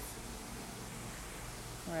is,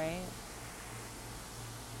 right?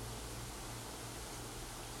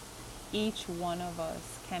 Each one of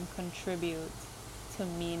us can contribute to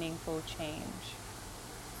meaningful change.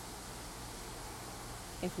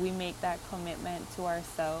 If we make that commitment to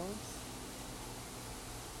ourselves,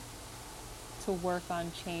 to work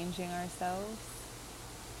on changing ourselves,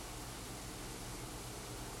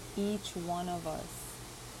 each one of us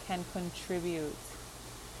can contribute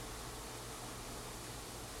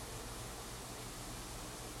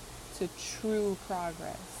to true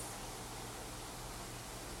progress.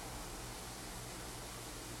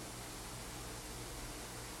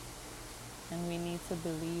 And we need to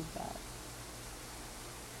believe that.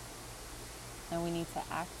 And we need to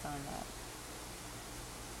act on that.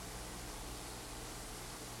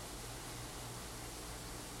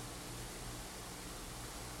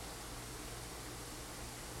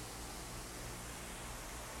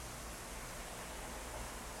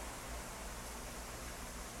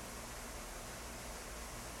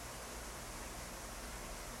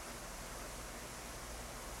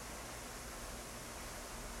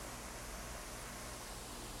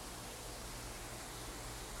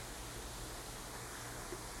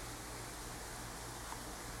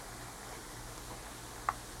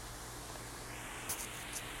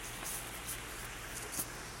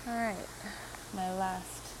 All right, my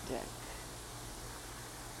last deck.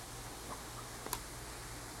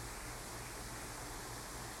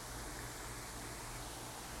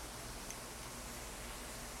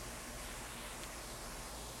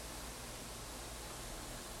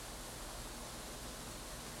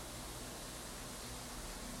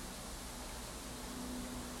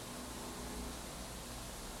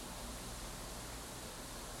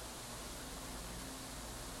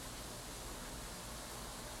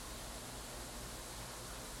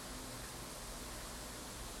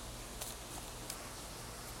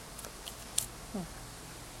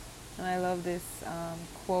 And I love this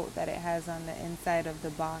quote that it has on the inside of the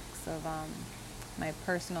box of my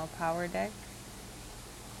personal power deck.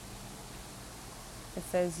 It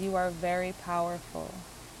says, "You are very powerful,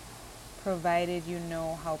 provided you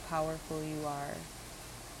know how powerful you are."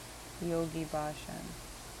 Yogi Bhajan.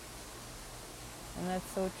 And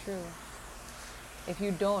that's so true. If you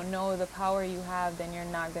don't know the power you have, then you're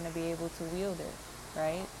not going to be able to wield it,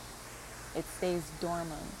 right? It stays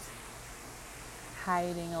dormant,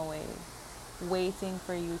 hiding away, waiting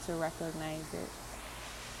for you to recognize it.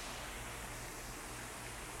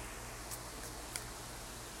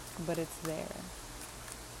 But it's there.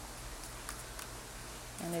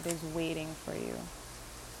 And it is waiting for you.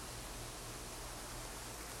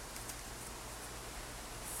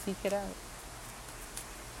 Seek it out.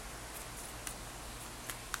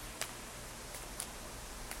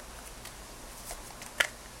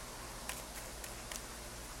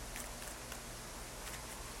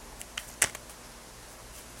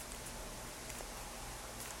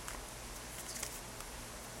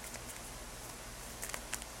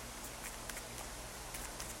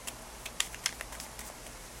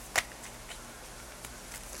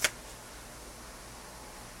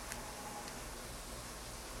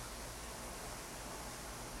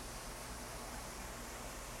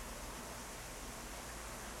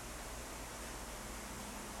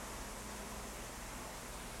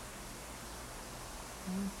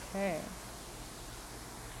 Okay.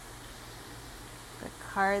 The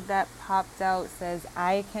card that popped out says,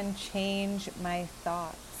 "I can change my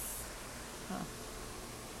thoughts." Huh.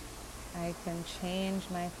 I can change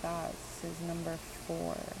my thoughts. This is number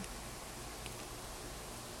 4. It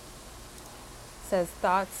says,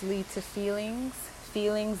 "Thoughts lead to feelings.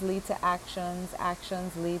 Feelings lead to actions.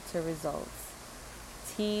 Actions lead to results."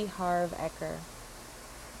 T. Harv Eker.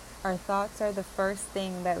 Our thoughts are the first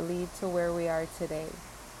thing that lead to where we are today.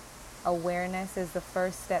 Awareness is the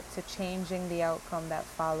first step to changing the outcome that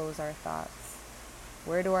follows our thoughts.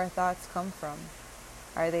 Where do our thoughts come from?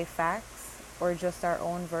 Are they facts or just our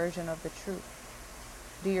own version of the truth?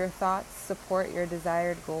 Do your thoughts support your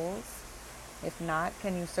desired goals? If not,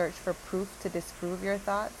 can you search for proof to disprove your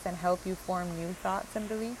thoughts and help you form new thoughts and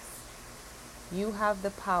beliefs? You have the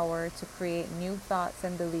power to create new thoughts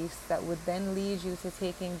and beliefs that would then lead you to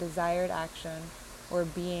taking desired action or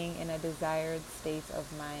being in a desired state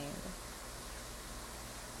of mind.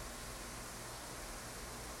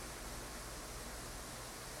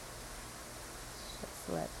 Just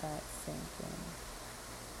let that sink in.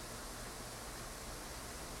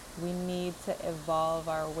 We need to evolve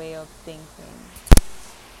our way of thinking.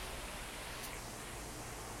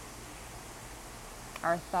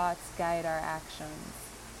 Our thoughts guide our actions,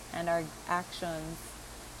 and our actions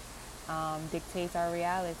dictate our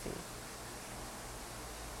reality.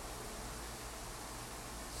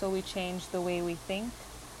 So we change the way we think,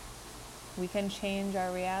 we can change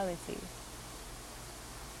our reality.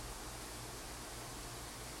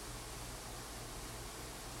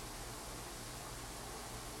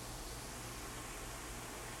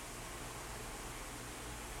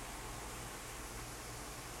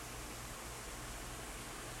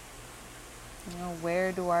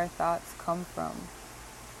 Where do our thoughts come from?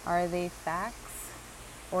 Are they facts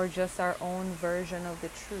or just our own version of the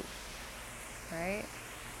truth, right?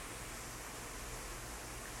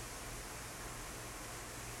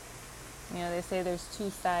 They say there's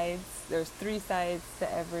 3 sides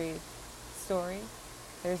to every story.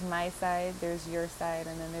 There's my side, there's your side,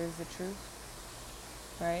 and then there's the truth,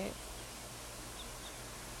 right?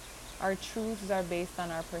 Our truths are based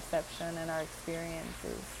on our perception and our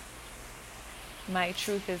experiences. My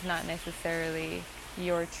truth is not necessarily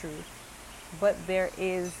your truth, but there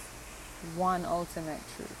is one ultimate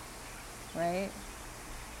truth, right?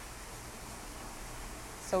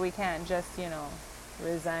 So we can't just,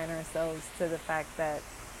 resign ourselves to the fact that,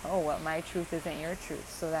 my truth isn't your truth.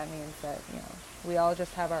 So that means that, we all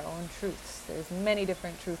just have our own truths. There's many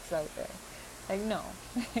different truths out there. Like, no,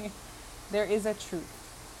 there is a truth.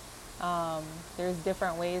 There's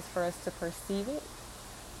different ways for us to perceive it.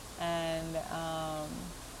 And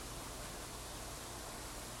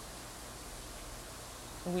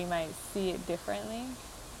we might see it differently,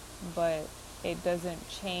 but it doesn't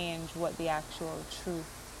change what the actual truth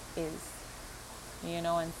is.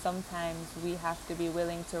 And sometimes we have to be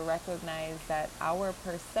willing to recognize that our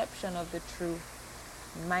perception of the truth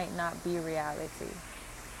might not be reality.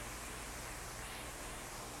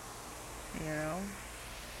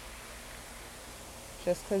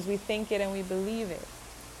 Just because we think it and we believe it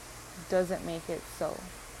doesn't make it so.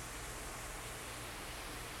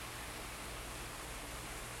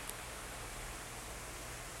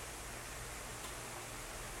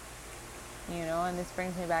 And this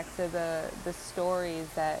brings me back to the stories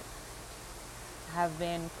that have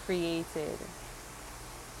been created,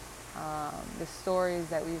 the stories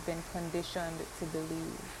that we've been conditioned to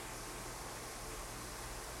believe.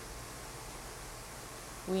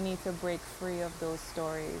 We need to break free of those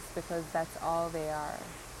stories, because that's all they are,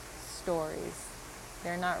 stories.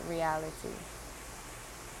 They're not reality.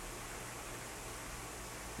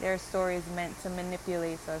 They're stories meant to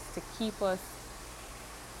manipulate us, to keep us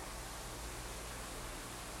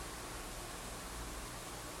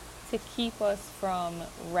from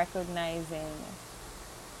recognizing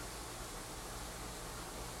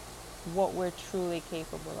what we're truly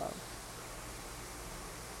capable of.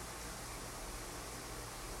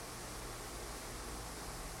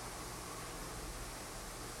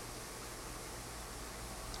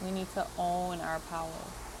 We need to own our power.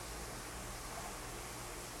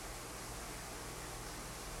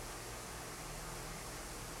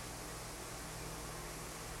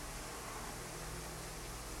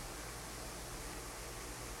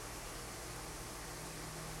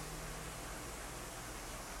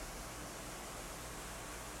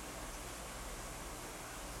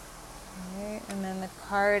 And then the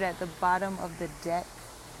card at the bottom of the deck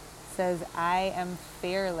says, I am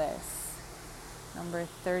fearless. Number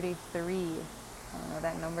 33. I don't know,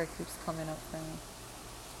 that number keeps coming up for me.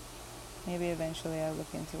 Maybe eventually I'll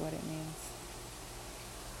look into what it means.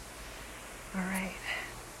 All right.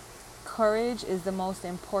 Courage is the most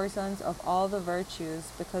important of all the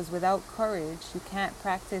virtues, because without courage, you can't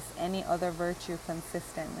practice any other virtue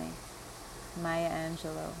consistently. Maya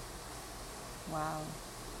Angelou. Wow.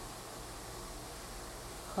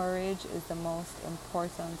 Courage is the most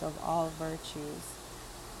important of all virtues,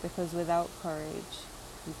 because without courage,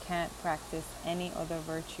 you can't practice any other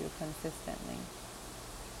virtue consistently.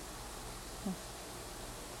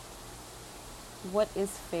 What is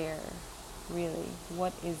fair, really?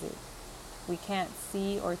 What is it? We can't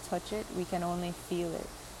see or touch it, we can only feel it.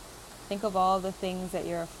 Think of all the things that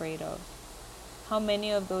you're afraid of. How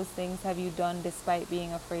many of those things have you done despite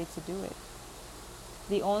being afraid to do it?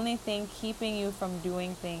 The only thing keeping you from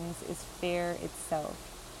doing things is fear itself,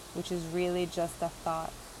 which is really just a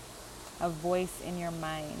thought, a voice in your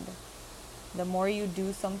mind. The more you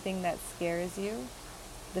do something that scares you,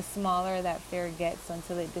 the smaller that fear gets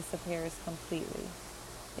until it disappears completely.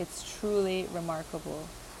 It's truly remarkable.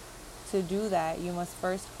 To do that, you must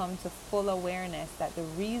first come to full awareness that the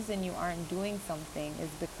reason you aren't doing something is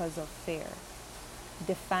because of fear.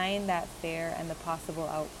 Define that fear and the possible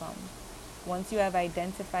outcome. Once you have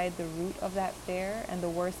identified the root of that fear and the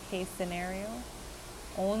worst case scenario,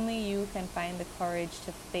 only you can find the courage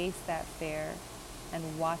to face that fear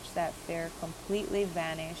and watch that fear completely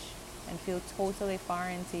vanish and feel totally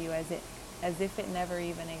foreign to you, as if it never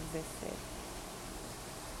even existed.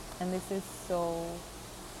 And this is so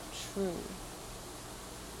true.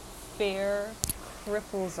 Fear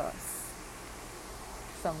cripples us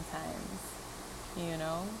sometimes,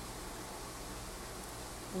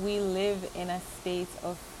 We live in a state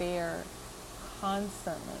of fear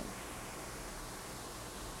constantly.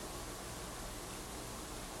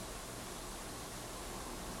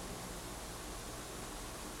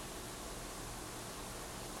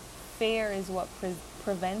 Fear is what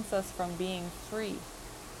prevents us from being free.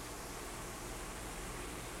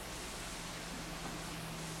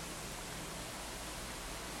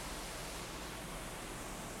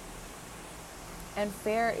 And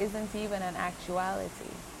fear isn't even an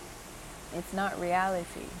actuality. It's not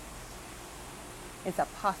reality. It's a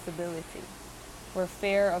possibility. We're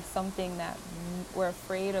afraid of something that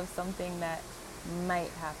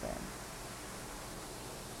might happen.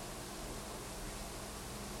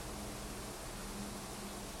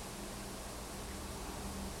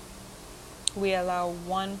 We allow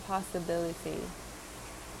one possibility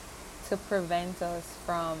to prevent us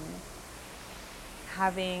from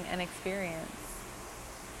having an experience.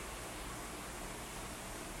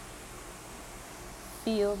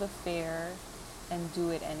 Feel the fear and do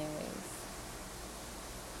it anyways.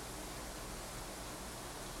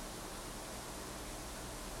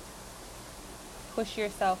 Push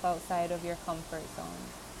yourself outside of your comfort zone.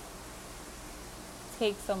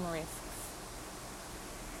 Take some risks.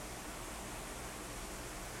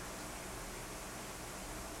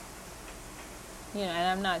 You know, and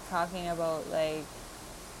I'm not talking about like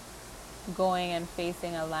going and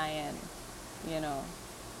facing a lion, you know,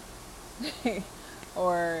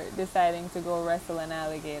 or deciding to go wrestle an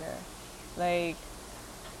alligator. Like,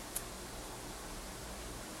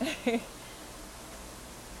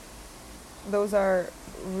 those are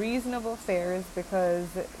reasonable fears because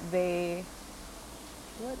they.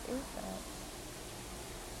 What is that?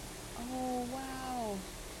 Oh, wow.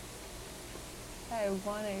 That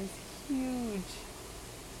iguana is huge.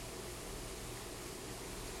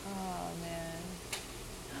 Oh, man.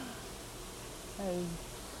 That is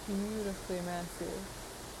beautifully massive.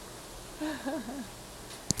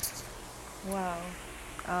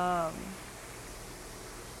 Wow.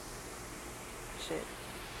 Shit.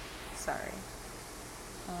 Sorry.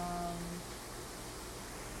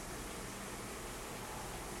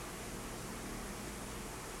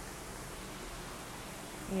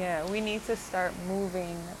 Yeah, we need to start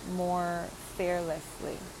moving more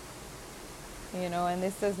fearlessly. You know, and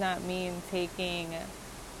this does not mean taking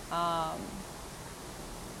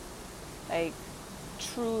like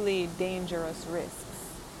truly dangerous risks.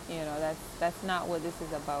 You know, that's not what this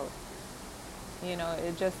is about. You know,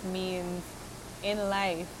 it just means in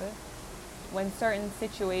life, when certain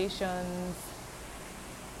situations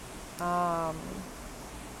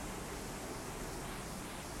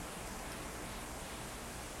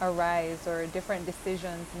arise or different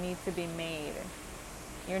decisions need to be made,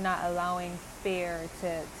 you're not allowing fear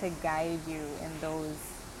to guide you in those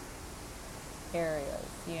areas.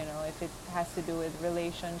 You know, if it has to do with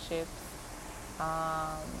relationships,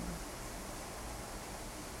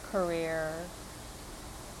 career,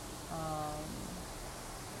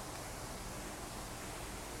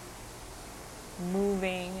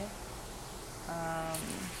 moving,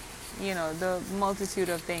 you know, the multitude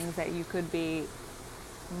of things that you could be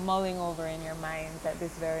mulling over in your minds at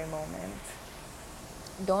this very moment.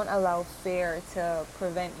 Don't allow fear to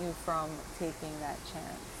prevent you from taking that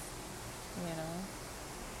chance. You know,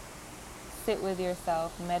 sit with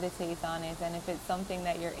yourself, meditate on it, and if it's something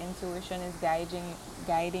that your intuition is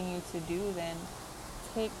guiding you to do, then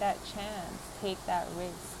take that chance, take that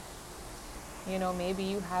risk. You know, maybe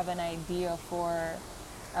you have an idea for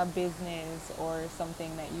a business or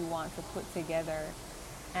something that you want to put together,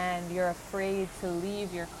 and you're afraid to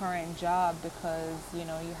leave your current job because, you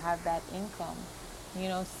know, you have that income. You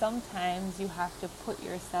know, sometimes you have to put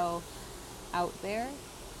yourself out there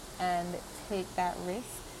and take that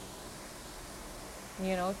risk.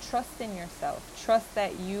 You know, trust in yourself. Trust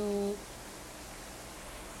that you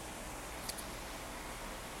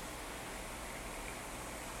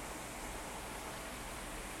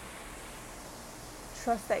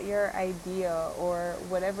your idea or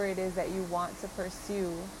whatever it is that you want to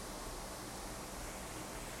pursue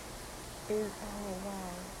is, oh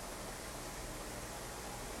wow,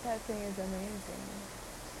 that thing is amazing.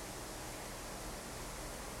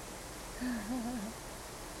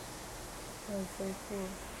 That's so cool.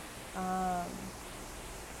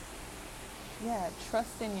 Yeah,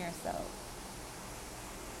 trust in yourself.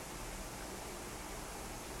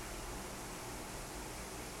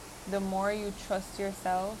 The more you trust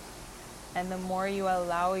yourself and the more you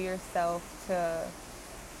allow yourself to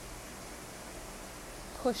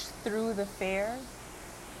push through the fear,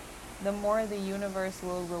 the more the universe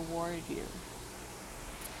will reward you.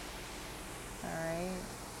 All right?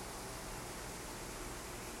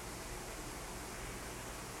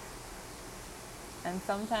 And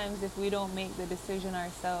sometimes if we don't make the decision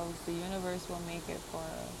ourselves, the universe will make it for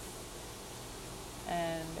us.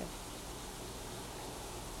 And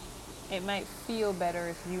it might feel better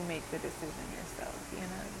if you make the decision yourself, you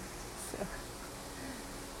know? So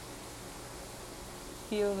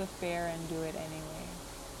feel the fear and do it anyway.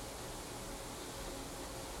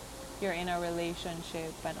 You're in a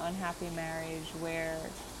relationship, an unhappy marriage where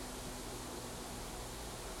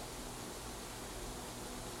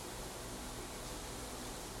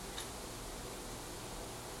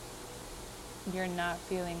you're not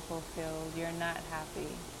feeling fulfilled, you're not happy.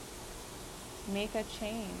 Make a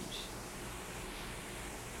change,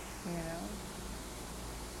 you know?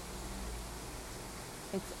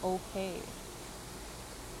 It's okay.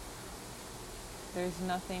 There's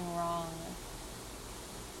nothing wrong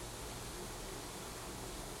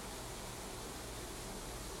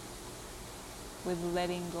with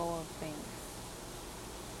letting go of things,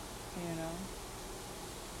 you know?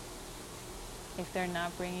 If they're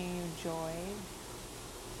not bringing you joy,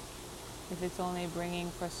 If it's only bringing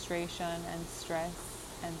frustration and stress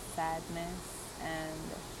and sadness and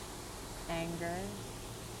anger,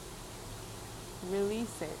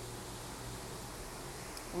 release it.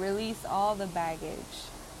 Release all the baggage.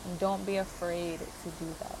 And don't be afraid to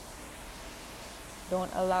do that.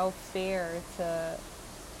 Don't allow fear to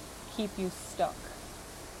keep you stuck.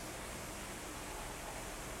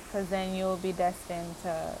 Because then you'll be destined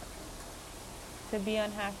to be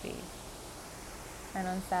unhappy and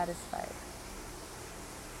unsatisfied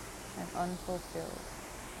and unfulfilled.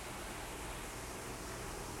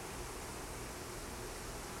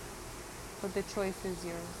 But the choice is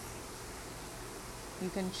yours. You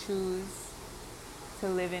can choose to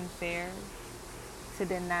live in fear, to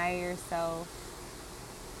deny yourself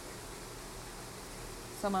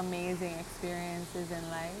some amazing experiences in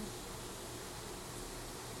life.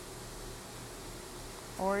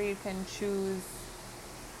 Or you can choose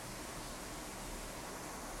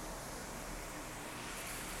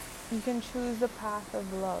the path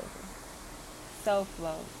of love,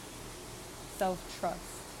 self-love, self-trust,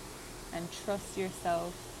 and trust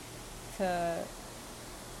yourself to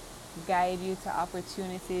guide you to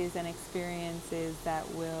opportunities and experiences that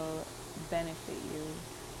will benefit you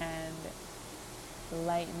and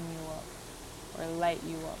lighten you up, or light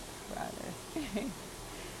you up rather.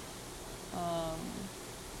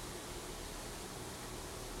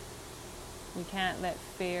 We can't let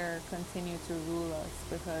fear continue to rule us,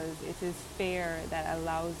 because it is fear that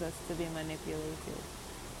allows us to be manipulated.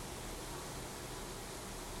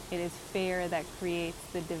 It is fear that creates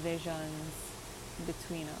the divisions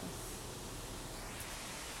between us.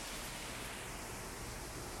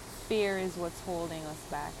 Fear is what's holding us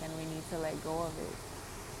back, and we need to let go of it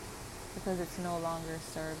because it's no longer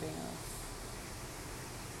serving us.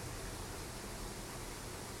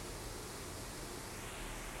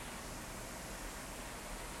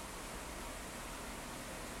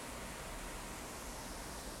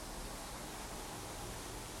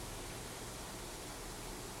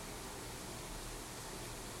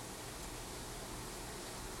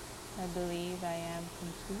 I believe I am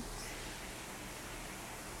complete.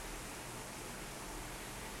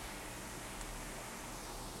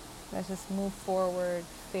 Let's just move forward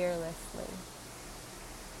fearlessly.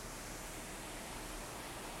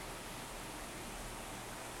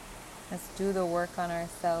 Let's do the work on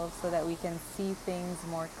ourselves so that we can see things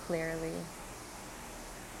more clearly.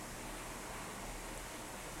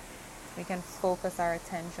 We can focus our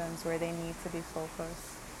attentions where they need to be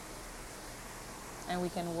focused. And we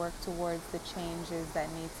can work towards the changes that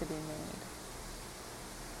need to be made.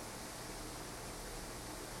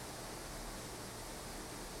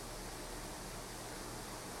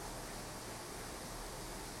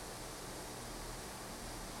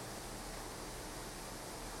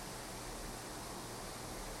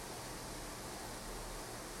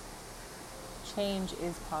 Change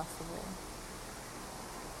is possible,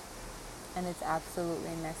 and it's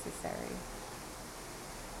absolutely necessary.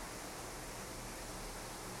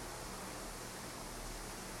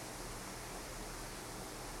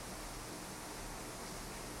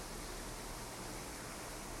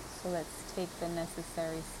 So let's take the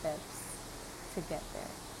necessary steps to get there.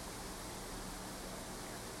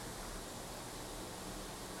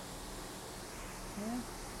 Yeah.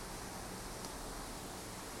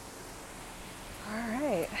 All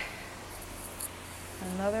right.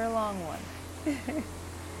 Another long one.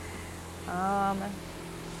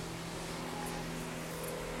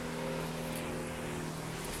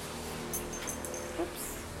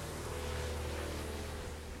 Oops.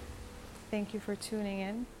 Thank you for tuning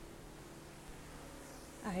in.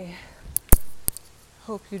 I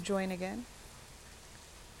hope you join again.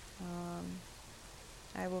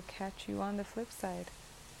 I will catch you on the flip side.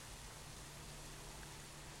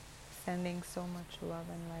 Sending so much love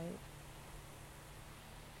and light.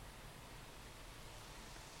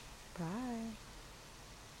 Bye.